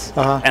Bud's,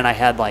 Uh-huh. and I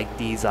had like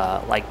these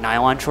like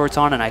nylon shorts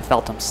on, and I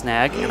felt them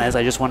snag. And as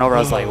I just went over, I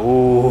was like,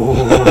 ooh.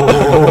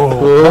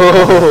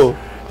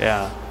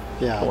 Yeah.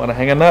 Yeah. I want to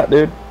hang a nut,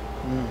 dude.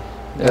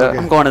 Yeah.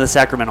 I'm going to the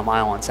Sacramento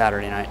Mile on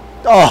Saturday night.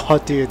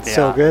 Oh, dude,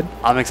 so good.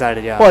 I'm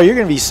excited. Yeah. Well, you're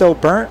gonna be so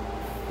burnt.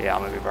 Yeah,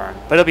 I'm gonna be burned,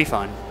 but it'll be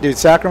fun. Dude,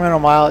 Sacramento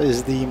Mile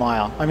is the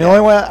mile. I mean, the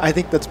only one I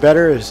think that's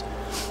better is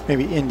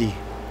maybe Indy.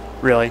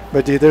 Really?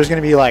 But dude, there's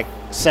gonna be like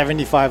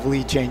 75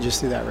 lead changes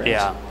through that race.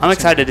 Yeah, I'm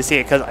excited to see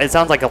it because it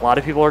sounds like a lot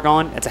of people are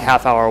going. It's a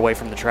half hour away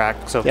from the track,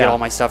 so get all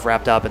my stuff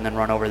wrapped up and then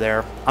run over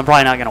there. I'm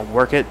probably not gonna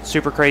work it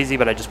super crazy,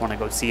 but I just want to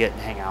go see it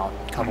and hang out.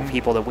 A couple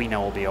people that we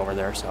know will be over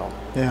there, so.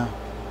 Yeah.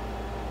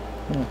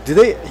 Do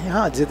they?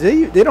 Yeah. Did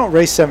they? They don't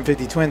race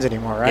 750 twins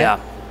anymore, right? Yeah.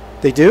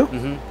 They do.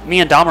 Mm-hmm. Me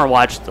and Dahmer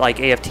watched like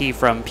AFT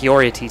from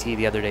Peoria TT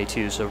the other day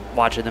too, so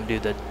watching them do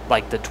the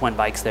twin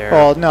bikes there.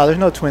 Oh no, there's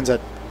no twins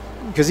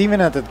because even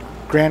at the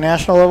Grand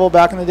National level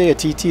back in the day, a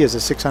TT is a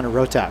 600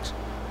 Rotax.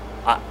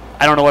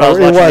 I don't know what I was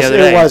watching the other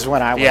day. It was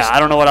when I was. Yeah, I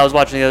don't know what I was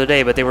watching the other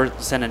day, but they were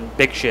sending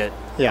big shit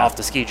Yeah. off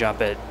the ski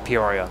jump at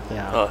Peoria.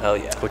 Yeah. Oh hell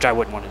yeah. Which I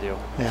wouldn't want to do.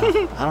 Yeah.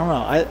 I don't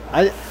know.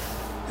 I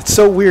it's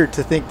so weird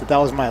to think that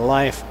was my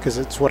life because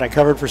it's what I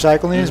covered for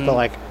Cycle News, but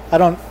like I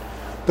don't.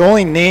 The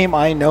only name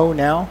I know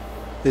now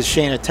is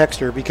Shayna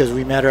Texter because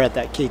we met her at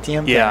that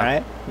KTM thing,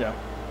 right? Yeah.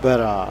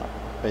 But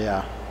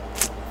yeah,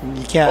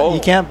 you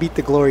can't beat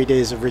the glory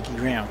days of Ricky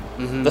Graham.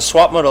 The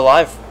Swap Moto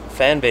Live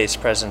fan base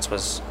presence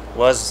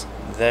was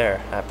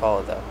there at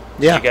Paula though.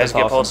 Yeah. Did you guys That's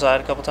get awesome. poolside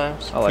a couple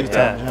times? I like Few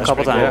that. times, A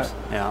couple times.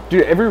 Yeah.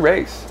 Dude, every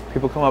race,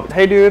 people come up,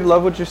 hey dude,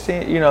 love what you're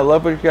seeing,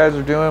 love what you guys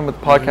are doing with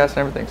the podcast and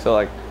everything. So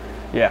like,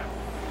 yeah,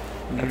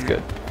 that's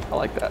good. I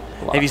like that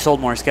a lot. Have you sold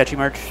more sketchy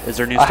merch? Is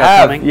there new I stuff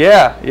have, coming?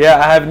 Yeah,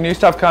 I have new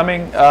stuff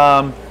coming.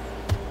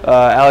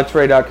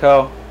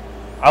 AlexRay.co.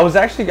 I was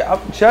actually,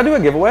 should I do a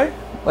giveaway?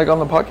 Like on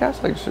the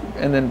podcast?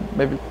 And then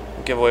maybe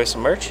give away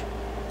some merch?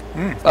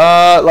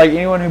 Like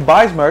anyone who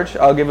buys merch,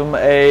 I'll give them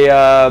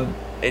a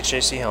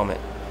HJC helmet.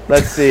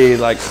 Let's see,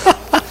 like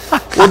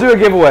we'll do a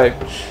giveaway.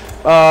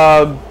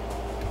 I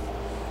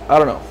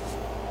don't know.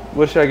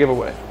 What should I give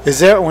away? Is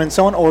there when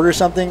someone orders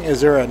something? Is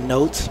there a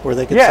note where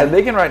they can? Yeah, send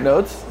they can write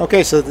notes.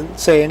 Okay, so then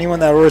say anyone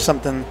that orders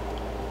something,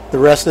 the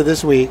rest of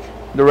this week.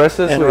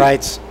 And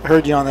writes,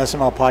 heard you on the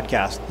SML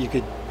podcast. You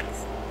could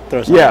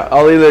throw something. Yeah,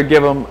 I'll either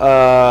give them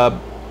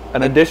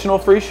an additional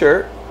free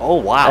shirt. Oh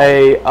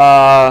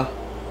wow.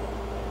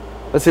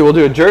 Let's see, we'll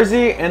do a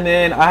jersey, and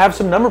then I have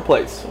some number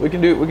plates. We can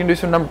do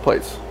some number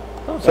plates.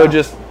 Oh, so wow.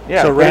 just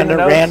So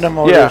random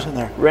orders in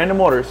there. Random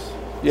orders.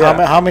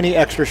 Yeah. How many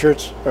extra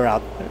shirts are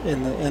out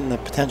in the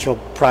potential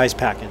prize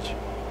package?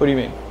 What do you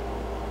mean?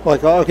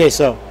 Like okay,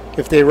 so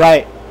if they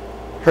write,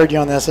 heard you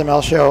on the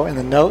SML show in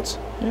the notes.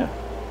 Yeah.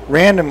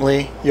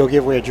 Randomly, you'll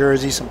give away a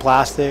jersey, some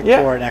plastic,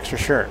 Yeah. or an extra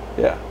shirt.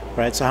 Yeah.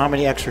 Right. So how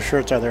many extra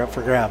shirts are there up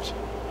for grabs?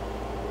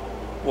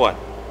 What?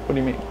 What do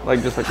you mean?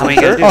 Like just like How one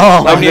many shirt? guys do?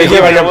 Oh, How many are you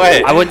giving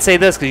away? I wouldn't say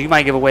this because you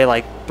might give away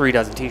like 3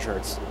 dozen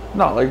T-shirts.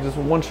 No, like just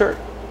one shirt.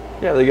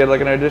 Yeah, they get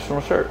like an additional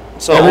shirt.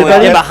 So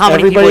Everybody- Yeah, but how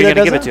many people are you everybody going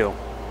that to give it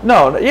does to?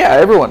 No, yeah,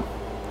 everyone.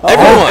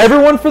 Everyone?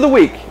 Everyone for the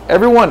week.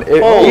 Everyone.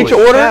 Holy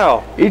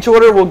cow. Each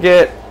order will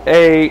get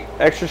a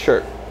extra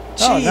shirt.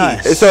 Oh,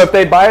 nice. So if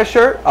they buy a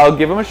shirt, I'll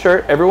give them a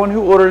shirt. Everyone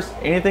who orders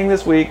anything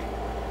this week,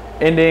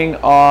 ending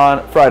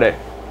on Friday.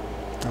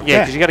 Yeah,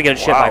 because you got to get it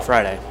shipped by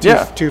Friday.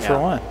 Two for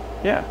one.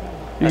 Yeah.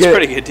 You That's a get-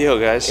 pretty good deal,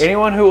 guys.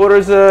 Anyone who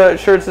orders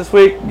shirts this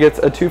week gets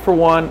a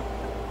 2-for-1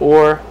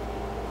 or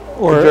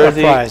Or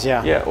jersey. a prize,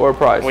 yeah. Yeah, or a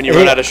prize. When you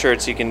run out of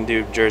shirts, you can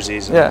do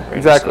jerseys. And Yeah, random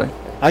exactly. stuff.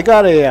 I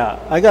got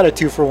a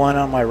 2-for-1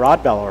 on my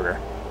Rod Bell order.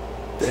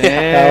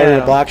 I ordered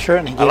a black shirt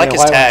and he gave I like me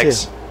a his white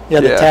tags. one too. Yeah,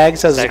 the Yeah. tag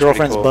says his Tag's pretty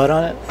girlfriend's cool. butt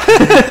on it.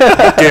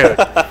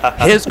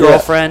 Dude, his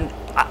girlfriend,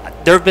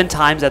 there have been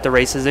times at the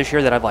races this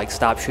year that I've like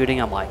stopped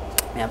shooting. I'm like,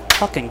 man,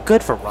 fucking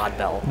good for Rod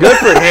Bell. Good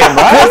for him,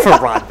 right? Good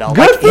for Rod Bell.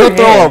 Good Like, for he'll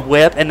throw a him.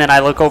 whip, and then I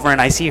look over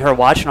and I see her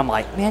watch, and I'm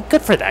like, man,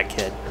 good for that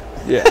kid.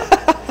 Yeah.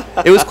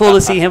 It was cool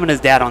to see him and his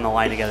dad on the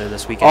line together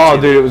this weekend. Oh,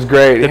 too. dude, it was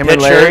great. The Him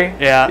picture, and Larry.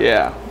 yeah.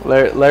 Yeah.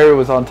 Larry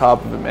was on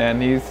top of it, man.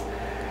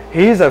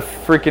 He's a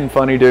freaking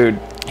funny dude.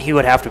 He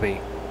would have to be.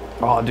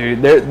 Oh,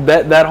 dude,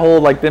 that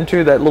whole like them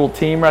two, that little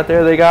team right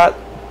there they got,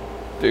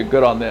 dude,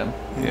 good on them.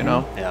 You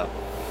know. Yeah.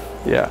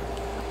 Yeah.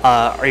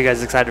 Are you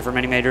guys excited for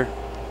Mini Major?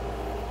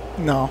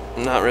 No.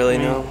 Not really,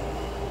 no.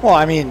 Well,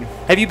 I mean,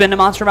 have you been to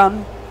Monster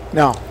Mountain?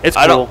 No. It's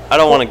cool. I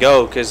don't want to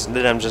go because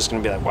then I'm just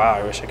gonna be like, wow,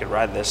 I wish I could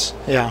ride this.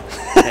 Yeah.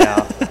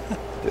 Yeah.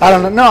 I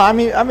don't know. No, I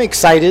mean, I'm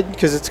excited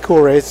because it's a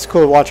cool race. It's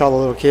cool to watch all the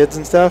little kids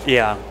and stuff.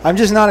 Yeah. I'm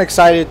just not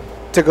excited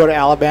to go to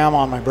Alabama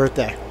on my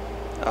birthday.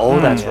 Oh,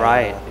 that's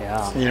right.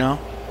 Yeah. You know,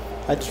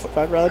 I'd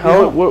rather be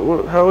How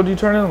home. how old are you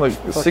turning? Like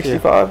Fuck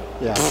 65?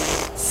 Yeah.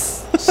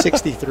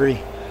 63.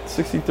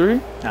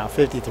 63? No,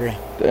 53.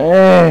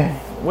 Dang.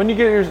 When you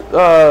get your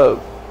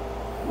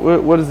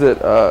what is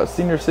it?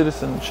 Senior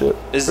citizenship?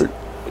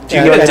 Do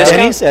you At get a discount?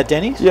 Denny's? At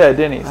Denny's? Yeah, at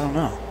Denny's. I don't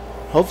know.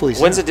 Hopefully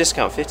soon. When's the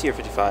discount? 50 or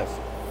 55?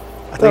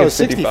 I thought it was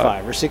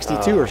 65 or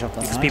 62 or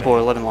something. Because people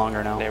are living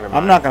longer now. Never mind.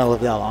 I'm not going to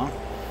live that long.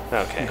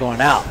 Okay. I'm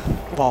going out.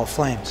 Ball of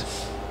flames.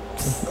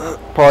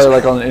 Probably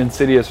like on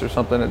Insidious or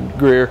something at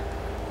Greer.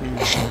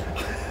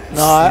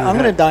 No, I'm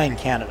going to die in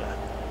Canada.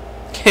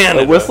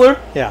 Canada. Whistler?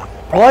 Yeah.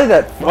 Probably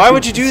that. Why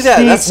would you do that?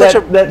 Steep, That's such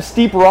that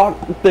steep rock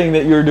thing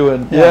that you're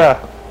doing.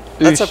 Yeah.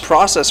 That's a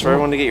process for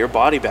everyone to get your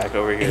body back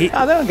over here. They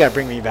don't got to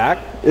bring me back.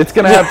 It's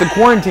going to have to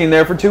quarantine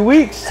there for 2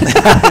 weeks.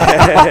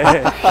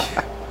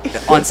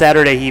 On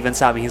Saturday, he even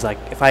stopped me. He's like,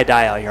 if I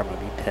die out here, I'm going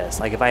to be pissed.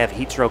 Like, if I have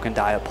heat stroke and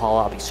die at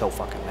Paula, I'll be so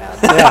fucking mad.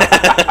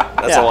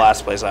 That's the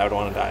last place I would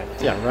want to die.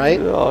 Yeah, right?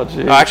 Oh,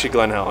 jeez. Oh, actually,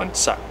 Glen Helen.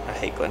 Suck. I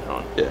hate Glen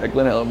Helen. Yeah,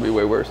 Glen Helen would be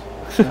way worse.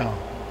 No.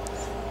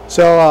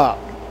 So,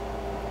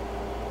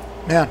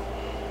 man,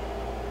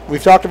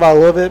 we've talked about it a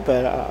little bit,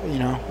 but, you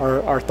know,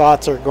 our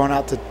thoughts are going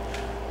out to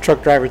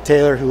truck driver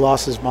Taylor, who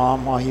lost his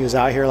mom while he was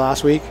out here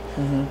last week.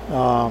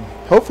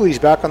 Hopefully he's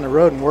back on the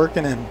road and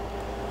working and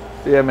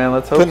yeah, man,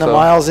 let's hope putting so. the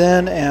miles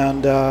in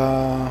and,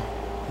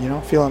 you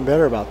know, feeling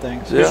better about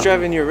things. Who's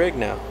driving your rig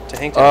now to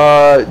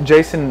Hangtown?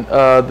 Jason,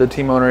 the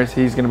team owner,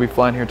 he's going to be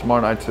flying here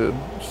tomorrow night to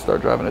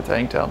start driving it to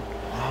Hangtown.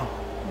 Wow.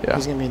 Yeah.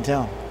 He's going to be in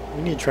town.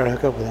 We need to try to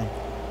hook up with him.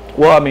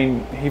 Well, I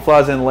mean, he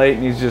flies in late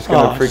and he's just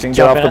going to freaking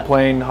get off the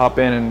plane, hop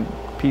in, and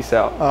peace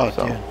out. Oh,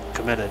 so. dude.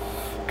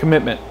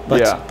 Commitment.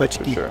 But, yeah, but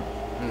for sure.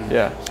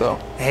 Yeah, so.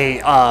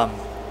 Hey,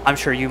 I'm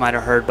sure you might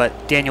have heard,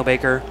 but Daniel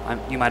Baker,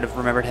 you might have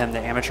remembered him, the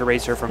amateur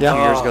racer from 2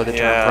 years ago that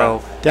turned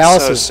pro.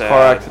 Dallas so is sad.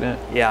 Car accident.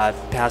 Yeah,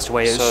 passed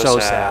away. It was so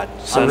sad.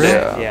 So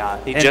sad. sad.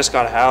 Yeah. He just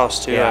got a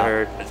house, too, I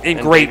heard. And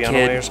great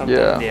kid. Or something.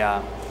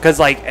 Yeah. Because,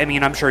 like, I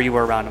mean, I'm sure you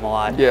were around him a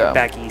lot. Yeah.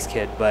 Back east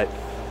kid, but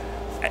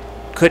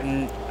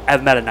couldn't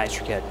have met a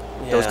nicer kid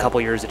those Yeah.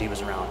 couple years that he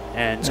was around.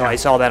 And so I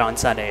saw that on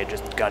Sunday. It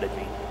just gutted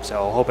me.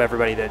 So hope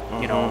everybody that,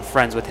 you know,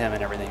 friends with him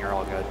and everything are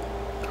all good.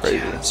 Crazy.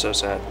 Yeah, it's so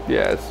sad.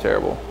 Yeah, it's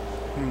terrible.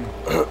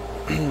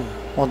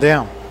 Well,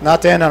 damn.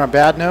 Not to end on a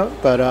bad note,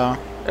 but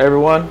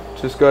everyone,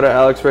 just go to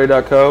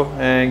alexray.co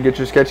and get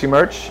your sketchy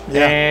merch.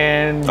 Yeah.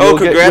 And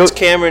congrats,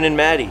 Cameron and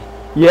Maddie.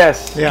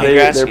 Yes. Yeah.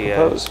 They're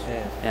proposed.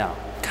 Yeah.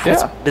 God,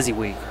 it's a busy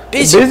week.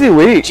 Busy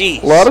week.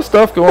 Jeez. A lot of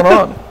stuff going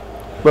on.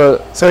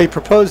 But so he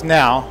proposed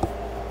now.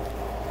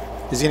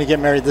 Is he going to get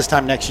married this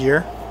time next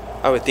year?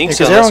 I would think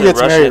so. Because everyone gets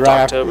married in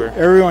right October.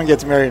 after. Everyone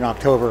gets married in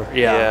October.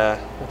 Yeah.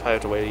 We'll probably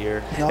have to wait a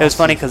year. It was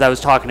funny because I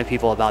was talking to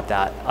people about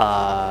that,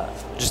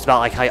 just about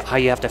like how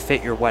you have to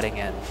fit your wedding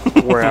in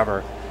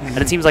wherever, and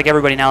it seems like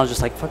everybody now is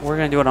just like, fuck, we're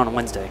gonna do it on a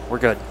Wednesday. We're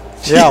good.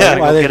 Yeah,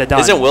 go get it done.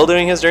 Isn't Will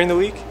doing his during the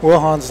week? Will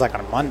Hunn's like on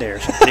a Monday or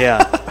something.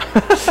 Yeah,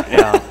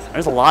 yeah.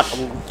 There's a lot,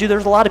 dude.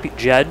 There's a lot of people.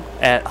 Jed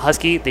at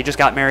Husky, they just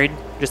got married,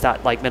 just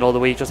at like middle of the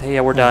week. Just hey,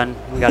 yeah, we're done.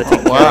 We got to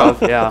take care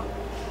of. Yeah.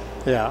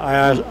 Yeah,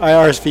 I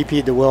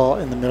RSVP'd to Will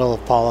in the middle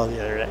of Paula the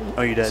other day.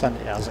 Oh, you did?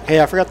 Sunday. I was like, hey,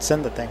 I forgot to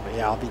send the thing, but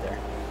yeah, I'll be there.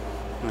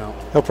 No.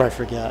 He'll probably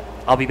forget.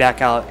 I'll be back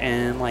out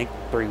in like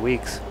 3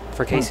 weeks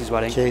for Casey's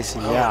wedding. Casey,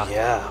 Oh, yeah.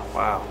 yeah.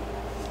 Wow.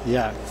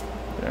 Yeah.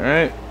 all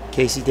right.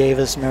 Casey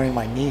Davis marrying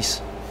my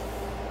niece.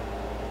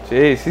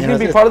 Jeez, he's You going know,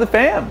 to be part of the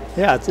fam.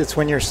 Yeah, it's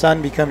when your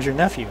son becomes your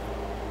nephew,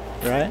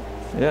 right?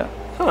 Yeah.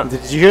 Huh.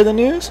 Did you hear the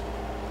news?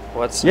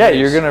 What's Yeah, news?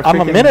 you're going to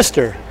I'm a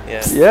minister.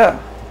 Yeah. Yeah.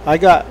 I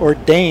got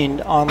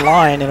ordained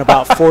online in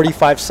about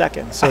 45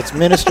 seconds. So it's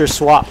minister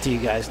swap to you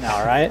guys now,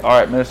 all right? All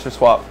right, Minister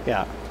Swap.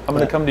 Yeah. I'm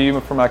going to come to you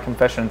for my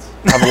confessions.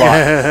 I have a lot.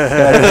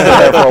 I just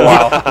sit there for a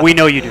while. We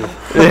know you do.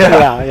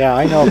 Yeah,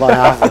 I know about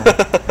half of them.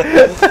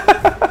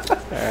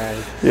 All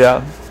right.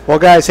 Yeah. Well,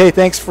 guys, hey,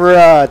 thanks for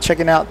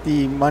checking out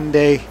the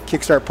Monday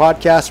Kickstart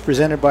podcast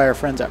presented by our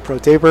friends at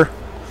ProTaper,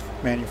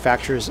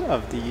 manufacturers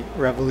of the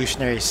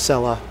revolutionary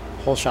Sella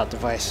whole shot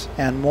device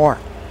and more.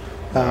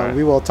 right.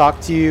 We will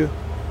talk to you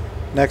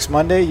next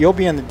Monday. You'll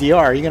be in the DR.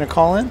 Are you going to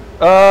call in?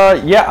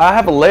 Yeah, I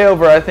have a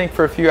layover, I think,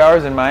 for a few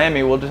hours in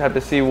Miami. We'll just have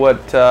to see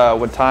what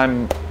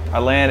time I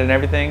land and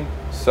everything.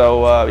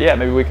 So, yeah,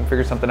 maybe we can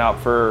figure something out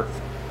for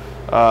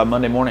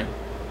Monday morning.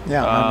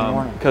 Yeah, Monday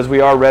morning. Because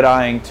we are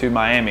red-eyeing to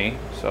Miami,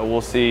 so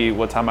we'll see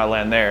what time I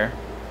land there.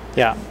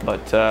 Yeah.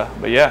 But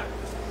yeah,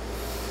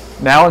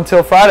 now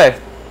until Friday,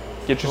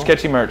 get your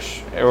sketchy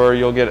merch, or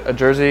you'll get a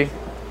jersey,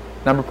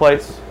 number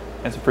plates,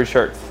 and some free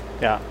shirts.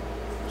 Yeah.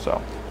 So.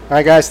 All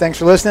right, guys, thanks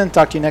for listening.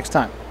 Talk to you next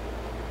time.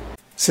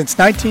 Since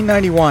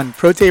 1991,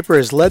 ProTaper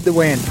has led the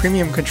way in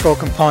premium control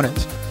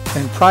components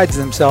and prides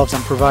themselves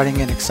on providing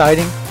an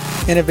exciting,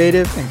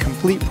 innovative, and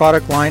complete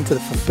product line to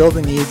fulfill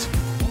the needs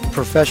of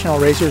professional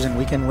racers and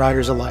weekend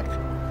riders alike.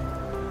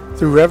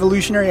 Through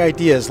revolutionary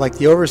ideas like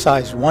the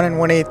oversized 1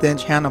 1/8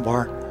 inch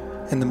handlebar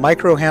and the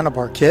micro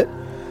handlebar kit,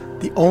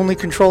 the only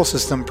control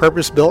system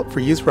purpose-built for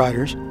youth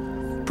riders,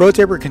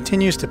 ProTaper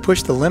continues to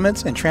push the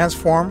limits and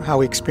transform how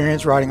we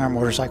experience riding our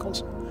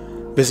motorcycles.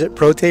 Visit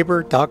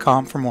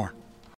ProTaper.com for more.